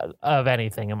know of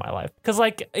anything in my life. Because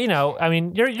like, you know, I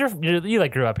mean, you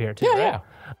like grew up here too, yeah, right? Yeah.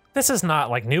 This is not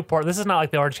like Newport. This is not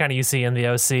like the Orange County you see in the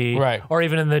OC, right? Or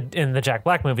even in the Jack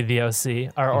Black movie, the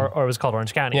OC, or it was called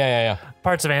Orange County. Yeah.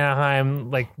 Parts of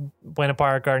Anaheim, like Buena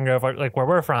Park, Garden Grove, like where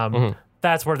we're from. Mm-hmm.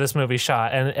 That's where this movie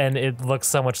shot, and it looks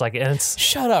so much like it. And it's,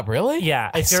 shut up, really? Yeah,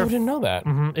 I still didn't know that.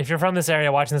 Mm-hmm, if you're from this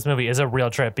area, watching this movie is a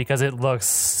real trip because it looks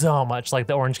so much like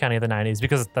the Orange County of the 90s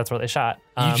because that's where they shot.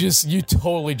 You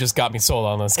totally just got me sold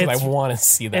on this because I want to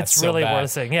see that. It's so really bad.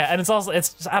 worth seeing. Yeah, and it's also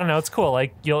I don't know, it's cool.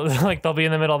 Like you'll like they'll be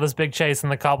in the middle of this big chase,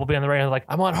 and the cop will be on the radio like,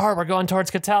 "I'm on Hart, we're going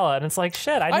towards Catella," and it's like,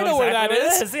 shit, I know exactly where that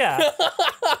is. Yeah.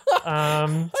 I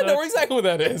know exactly what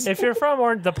that is. If you're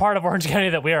from the part of Orange County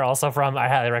that we are also from, I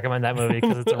highly recommend that movie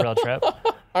because it's a real trip.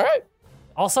 All right.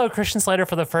 Also, Christian Slater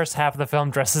for the first half of the film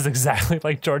dresses exactly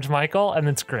like George Michael, and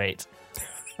it's great.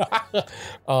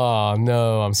 Oh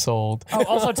no, I'm sold. Oh,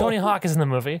 also, Tony Hawk is in the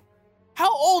movie.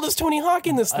 How old is Tony Hawk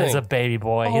in this thing? He's a baby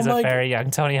boy. He's a very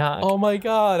young Tony Hawk. Oh my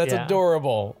god, that's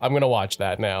adorable. I'm gonna watch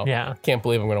that now. Yeah. Can't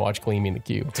believe I'm gonna watch Gleaming the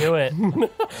Cube. Do it.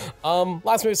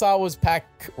 Last movie I saw was Pac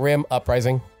Rim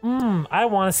Uprising. I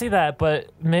want to see that,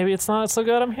 but maybe it's not so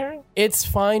good, I'm hearing. It's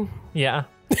fine. Yeah.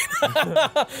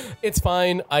 It's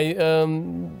fine.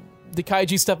 The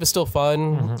kaiju stuff is still fun.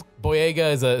 Mm-hmm.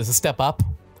 Boyega is a step up.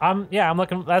 I'm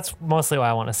looking. That's mostly why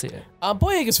I want to see it.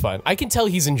 Boyega's fun. I can tell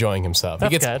he's enjoying himself.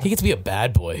 That's he good. gets to be a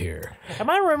bad boy here.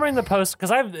 Am I remembering the post? Because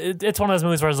it's one of those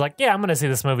movies where I was like, yeah, I'm going to see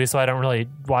this movie, so I don't really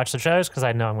watch the shows because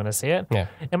I know I'm going to see it. Yeah.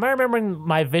 Am I remembering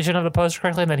my vision of the poster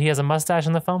correctly, and that he has a mustache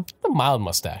in the film? A mild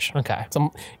mustache. Okay.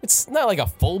 It's not like a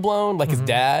full blown like his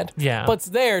dad. Yeah. But it's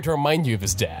there to remind you of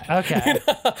his dad. Okay.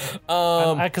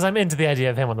 Because I'm into the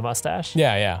idea of him with a mustache.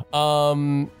 Yeah.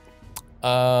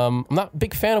 I'm not a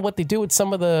big fan of what they do with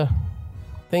some of the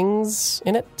things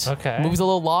in it. Okay. The movie's a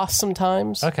little lost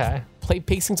sometimes. Okay.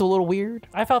 Pacing's a little weird.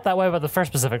 I felt that way about the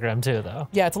first Pacific Rim too, though.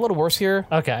 Yeah, it's a little worse here.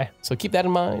 Okay. So keep that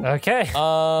in mind. Okay.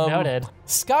 Noted.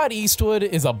 Scott Eastwood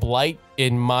is a blight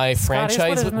in my franchise. Scott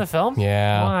Eastwood is in the film?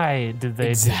 Yeah. Why did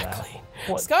they do that?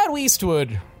 Scott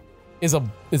Eastwood is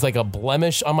like a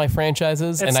blemish on my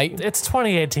franchises, it's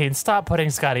 2018. Stop putting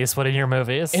Scott Eastwood in your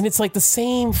movies. And it's like the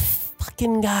same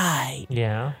fucking guy.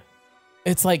 Yeah.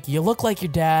 it's like you look like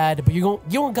your dad, but you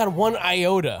don't got one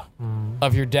iota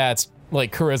of your dad's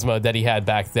like charisma that he had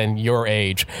back then, your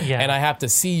age. Yeah. And I have to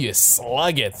see you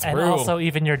slug it through. And also,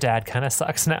 even your dad kind of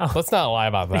sucks now. Let's not lie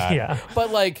about that. Yeah.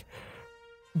 But like,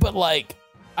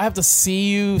 I have to see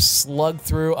you slug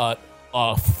through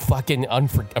a fucking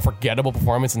unforgettable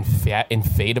performance in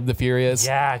Fate of the Furious.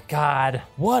 Yeah, God.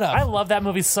 I love that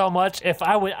movie so much. If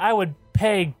I would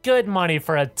pay good money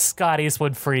for a Scott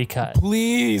Eastwood free cut.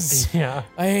 Please. Yeah.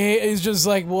 It's just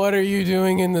like, what are you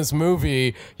doing in this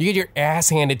movie? You get your ass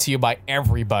handed to you by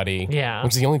everybody. Yeah.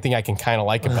 Which is the only thing I can kind of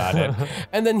like about it.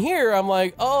 And then here, I'm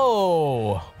like,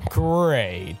 oh,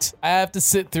 great. I have to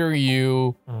sit through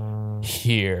you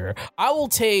here. I will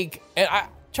take...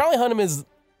 Charlie Hunnam is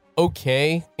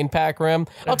okay in Pac Rim.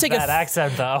 I'll take bad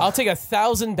accent though. I'll take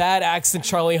 1,000 bad accent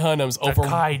Charlie Hunnams over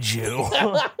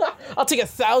kaiju. I'll take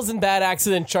 1,000 bad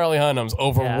accent Charlie Hunnams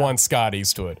over one Scott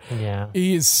Eastwood. Yeah,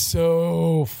 he is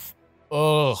so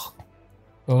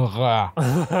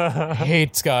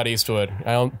hate Scott Eastwood.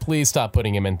 Please stop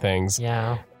putting him in things.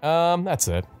 Yeah. That's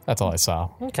it. That's all I saw.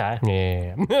 Okay.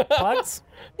 Yeah. Plugs?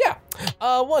 Yeah.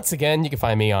 Once again, you can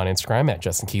find me on Instagram at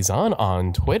Justin Keyson,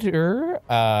 on Twitter.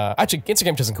 Actually,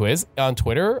 Instagram Justin Quiz, on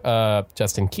Twitter,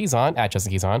 Justin Keyson at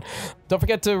Justin Keyson. Don't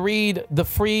forget to read the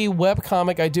free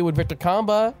webcomic I do with Victor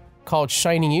Kamba called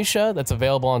Shining Yusha. That's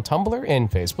available on Tumblr and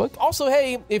Facebook. Also,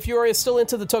 hey, if you're still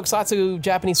into the tokusatsu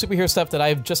Japanese superhero stuff that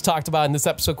I've just talked about in this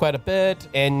episode quite a bit,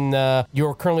 and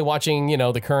you're currently watching,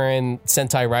 the current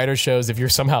Sentai Rider shows, if you're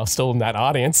somehow still in that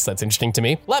audience, that's interesting to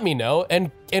me, let me know,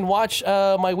 and watch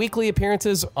my weekly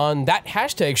appearances on that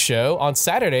hashtag show on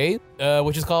Saturday,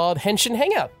 which is called Henshin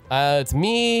Hangout. It's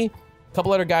me, a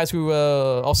couple other guys who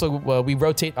we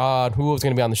rotate on who was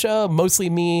going to be on the show. Mostly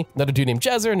me, another dude named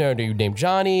Jezzer, another dude named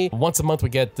Johnny. Once a month we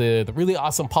get the really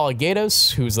awesome Paula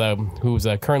Gatos, who's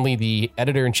currently the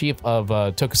editor-in-chief of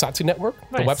Tokusatsu Network,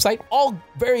 the website. All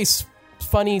very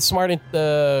funny, smart,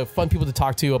 and fun people to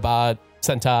talk to about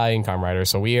Sentai and Kamen Rider.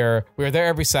 So we are there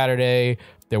every Saturday.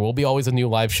 There will be always a new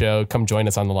live show. Come join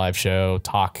us on the live show,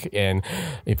 talk, and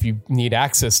if you need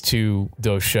access to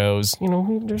those shows,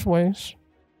 there's ways.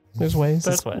 There's ways.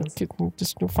 Just find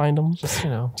them.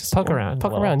 Just poke around.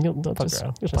 Poke around. You'll find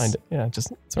it. Yeah,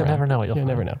 you'll never know what you'll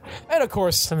never know. And of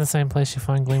course, it's in the same place you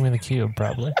find Gleaming the Cube,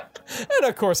 probably. And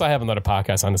of course, I have another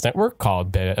podcast on this network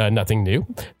called Nothing New.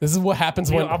 This is what happens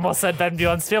when you almost said Ben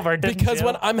Beyond Spielberg, didn't because you?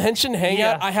 when I'm Henshin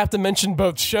Hangout, I have to mention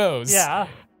both shows. Yeah.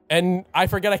 And I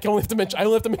forget I only have to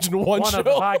mention one show. One of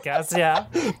the podcasts, yeah.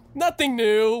 Nothing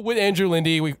New with Andrew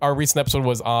Lindy. Our recent episode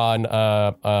was on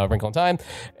Wrinkle in Time.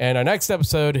 And our next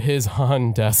episode is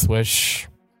on Death Wish.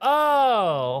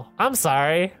 Oh, I'm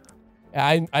sorry.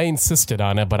 I insisted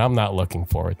on it, but I'm not looking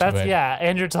forward to it. Yeah,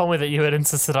 Andrew told me that you had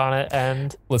insisted on it,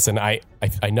 and listen, I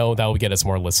know that will get us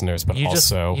more listeners, but you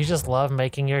also just love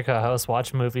making your co-hosts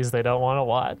watch movies they don't want to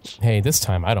watch. Hey, this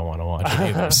time I don't want to watch it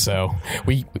either, so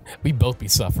we both be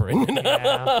suffering.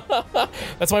 Yeah.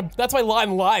 That's my lot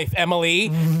in life, Emily.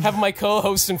 Have my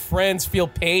co-hosts and friends feel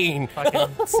pain.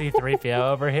 Fucking C-3PO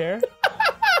over here.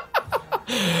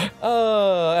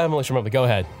 Emily Shimoda, go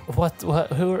ahead. What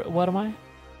am I?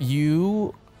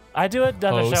 I do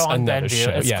another show on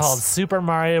Benview. It's called Super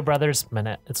Mario Brothers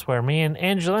Minute. It's where me and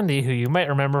Andrew Lindy, who you might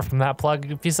remember from that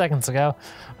plug a few seconds ago,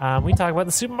 we talk about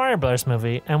the Super Mario Brothers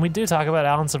movie, and we do talk about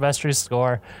Alan Silvestri's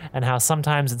score and how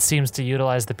sometimes it seems to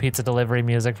utilize the pizza delivery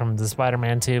music from the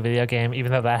Spider-Man 2 video game,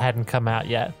 even though that hadn't come out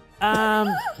yet.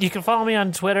 You can follow me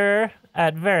on Twitter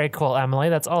at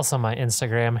VeryCoolEmily. That's also my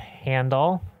Instagram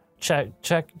handle. Check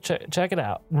it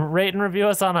out. Rate and review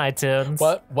us on iTunes.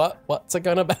 What's it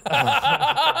gonna be?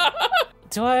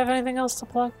 Do I have anything else to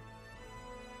plug?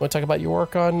 Want to talk about your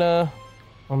work on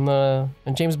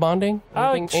James Bonding?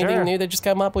 Anything new that just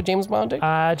came up with James Bonding?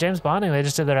 James Bonding, they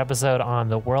just did their episode on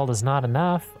The World Is Not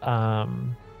Enough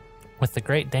with the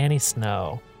great Danny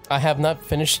Snow. I have not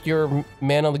finished your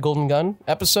Man on the Golden Gun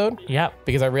episode. Yep.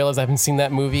 Because I realized I haven't seen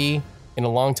that movie in a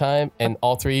long time, and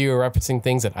all three of you are referencing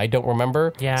things that I don't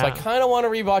remember. Yeah. So I kind of want to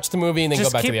rewatch the movie and then go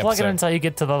back to the episode. Just keep plugging until you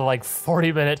get to the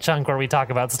 40-minute chunk where we talk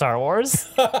about Star Wars,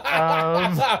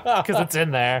 because it's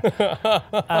in there.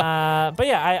 But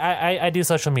yeah, I do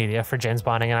social media for James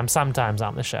Bonding, and I'm sometimes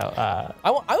on the show.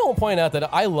 I will point out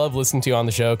that I love listening to you on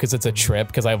the show because it's a trip.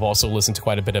 Because I've also listened to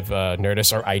quite a bit of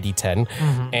Nerdist or ID10,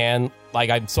 and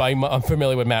I'm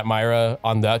familiar with Matt Myra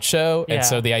on that show, and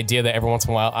so the idea that every once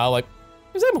in a while I'll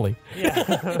there's Emily. Yeah.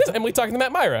 There's Emily talking to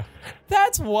Matt Myra.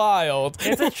 That's wild.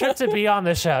 It's a trip to be on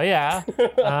the show, yeah.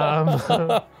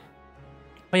 But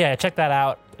yeah, check that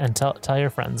out and tell your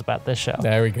friends about this show.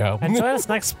 There we go. And join us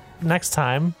next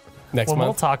time. Next month.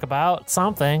 We'll talk about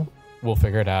something. We'll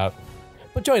figure it out.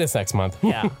 But join us next month.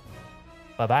 Yeah.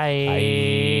 Bye-bye.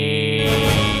 Bye.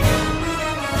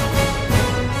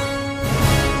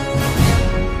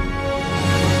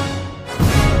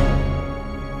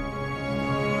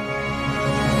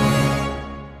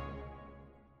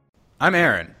 I'm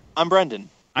Aaron. I'm Brendan.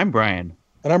 I'm Brian.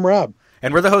 And I'm Rob.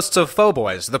 And we're the hosts of Faux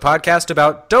Boys, the podcast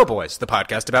about Doughboys, the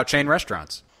podcast about chain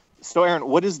restaurants. So, Aaron,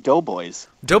 what is Doughboys?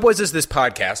 Doughboys is this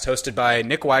podcast hosted by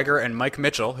Nick Weiger and Mike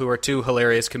Mitchell, who are two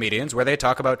hilarious comedians, where they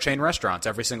talk about chain restaurants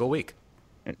every single week.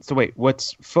 So wait,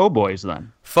 what's Faux Boys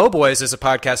then? Faux Boys is a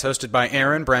podcast hosted by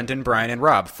Aaron, Brendan, Brian, and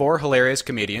Rob, four hilarious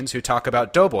comedians who talk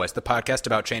about Doughboys, the podcast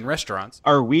about chain restaurants.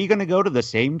 Are we going to go to the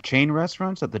same chain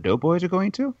restaurants that the Doughboys are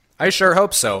going to? I sure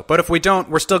hope so, but if we don't,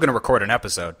 we're still going to record an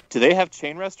episode. Do they have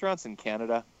chain restaurants in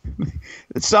Canada?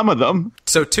 Some of them.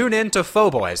 So tune in to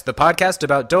Faux Boys, the podcast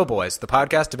about Doughboys, the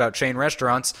podcast about chain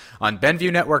restaurants, on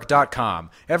BenviewNetwork.com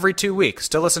every 2 weeks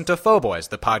to listen to Faux Boys,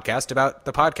 the podcast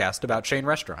about chain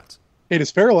restaurants. Hey,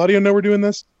 does Feral Audio know we're doing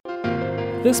this?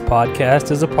 This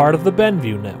podcast is a part of the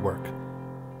Benview Network.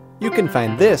 You can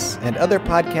find this and other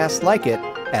podcasts like it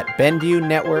at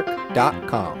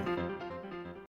BenviewNetwork.com.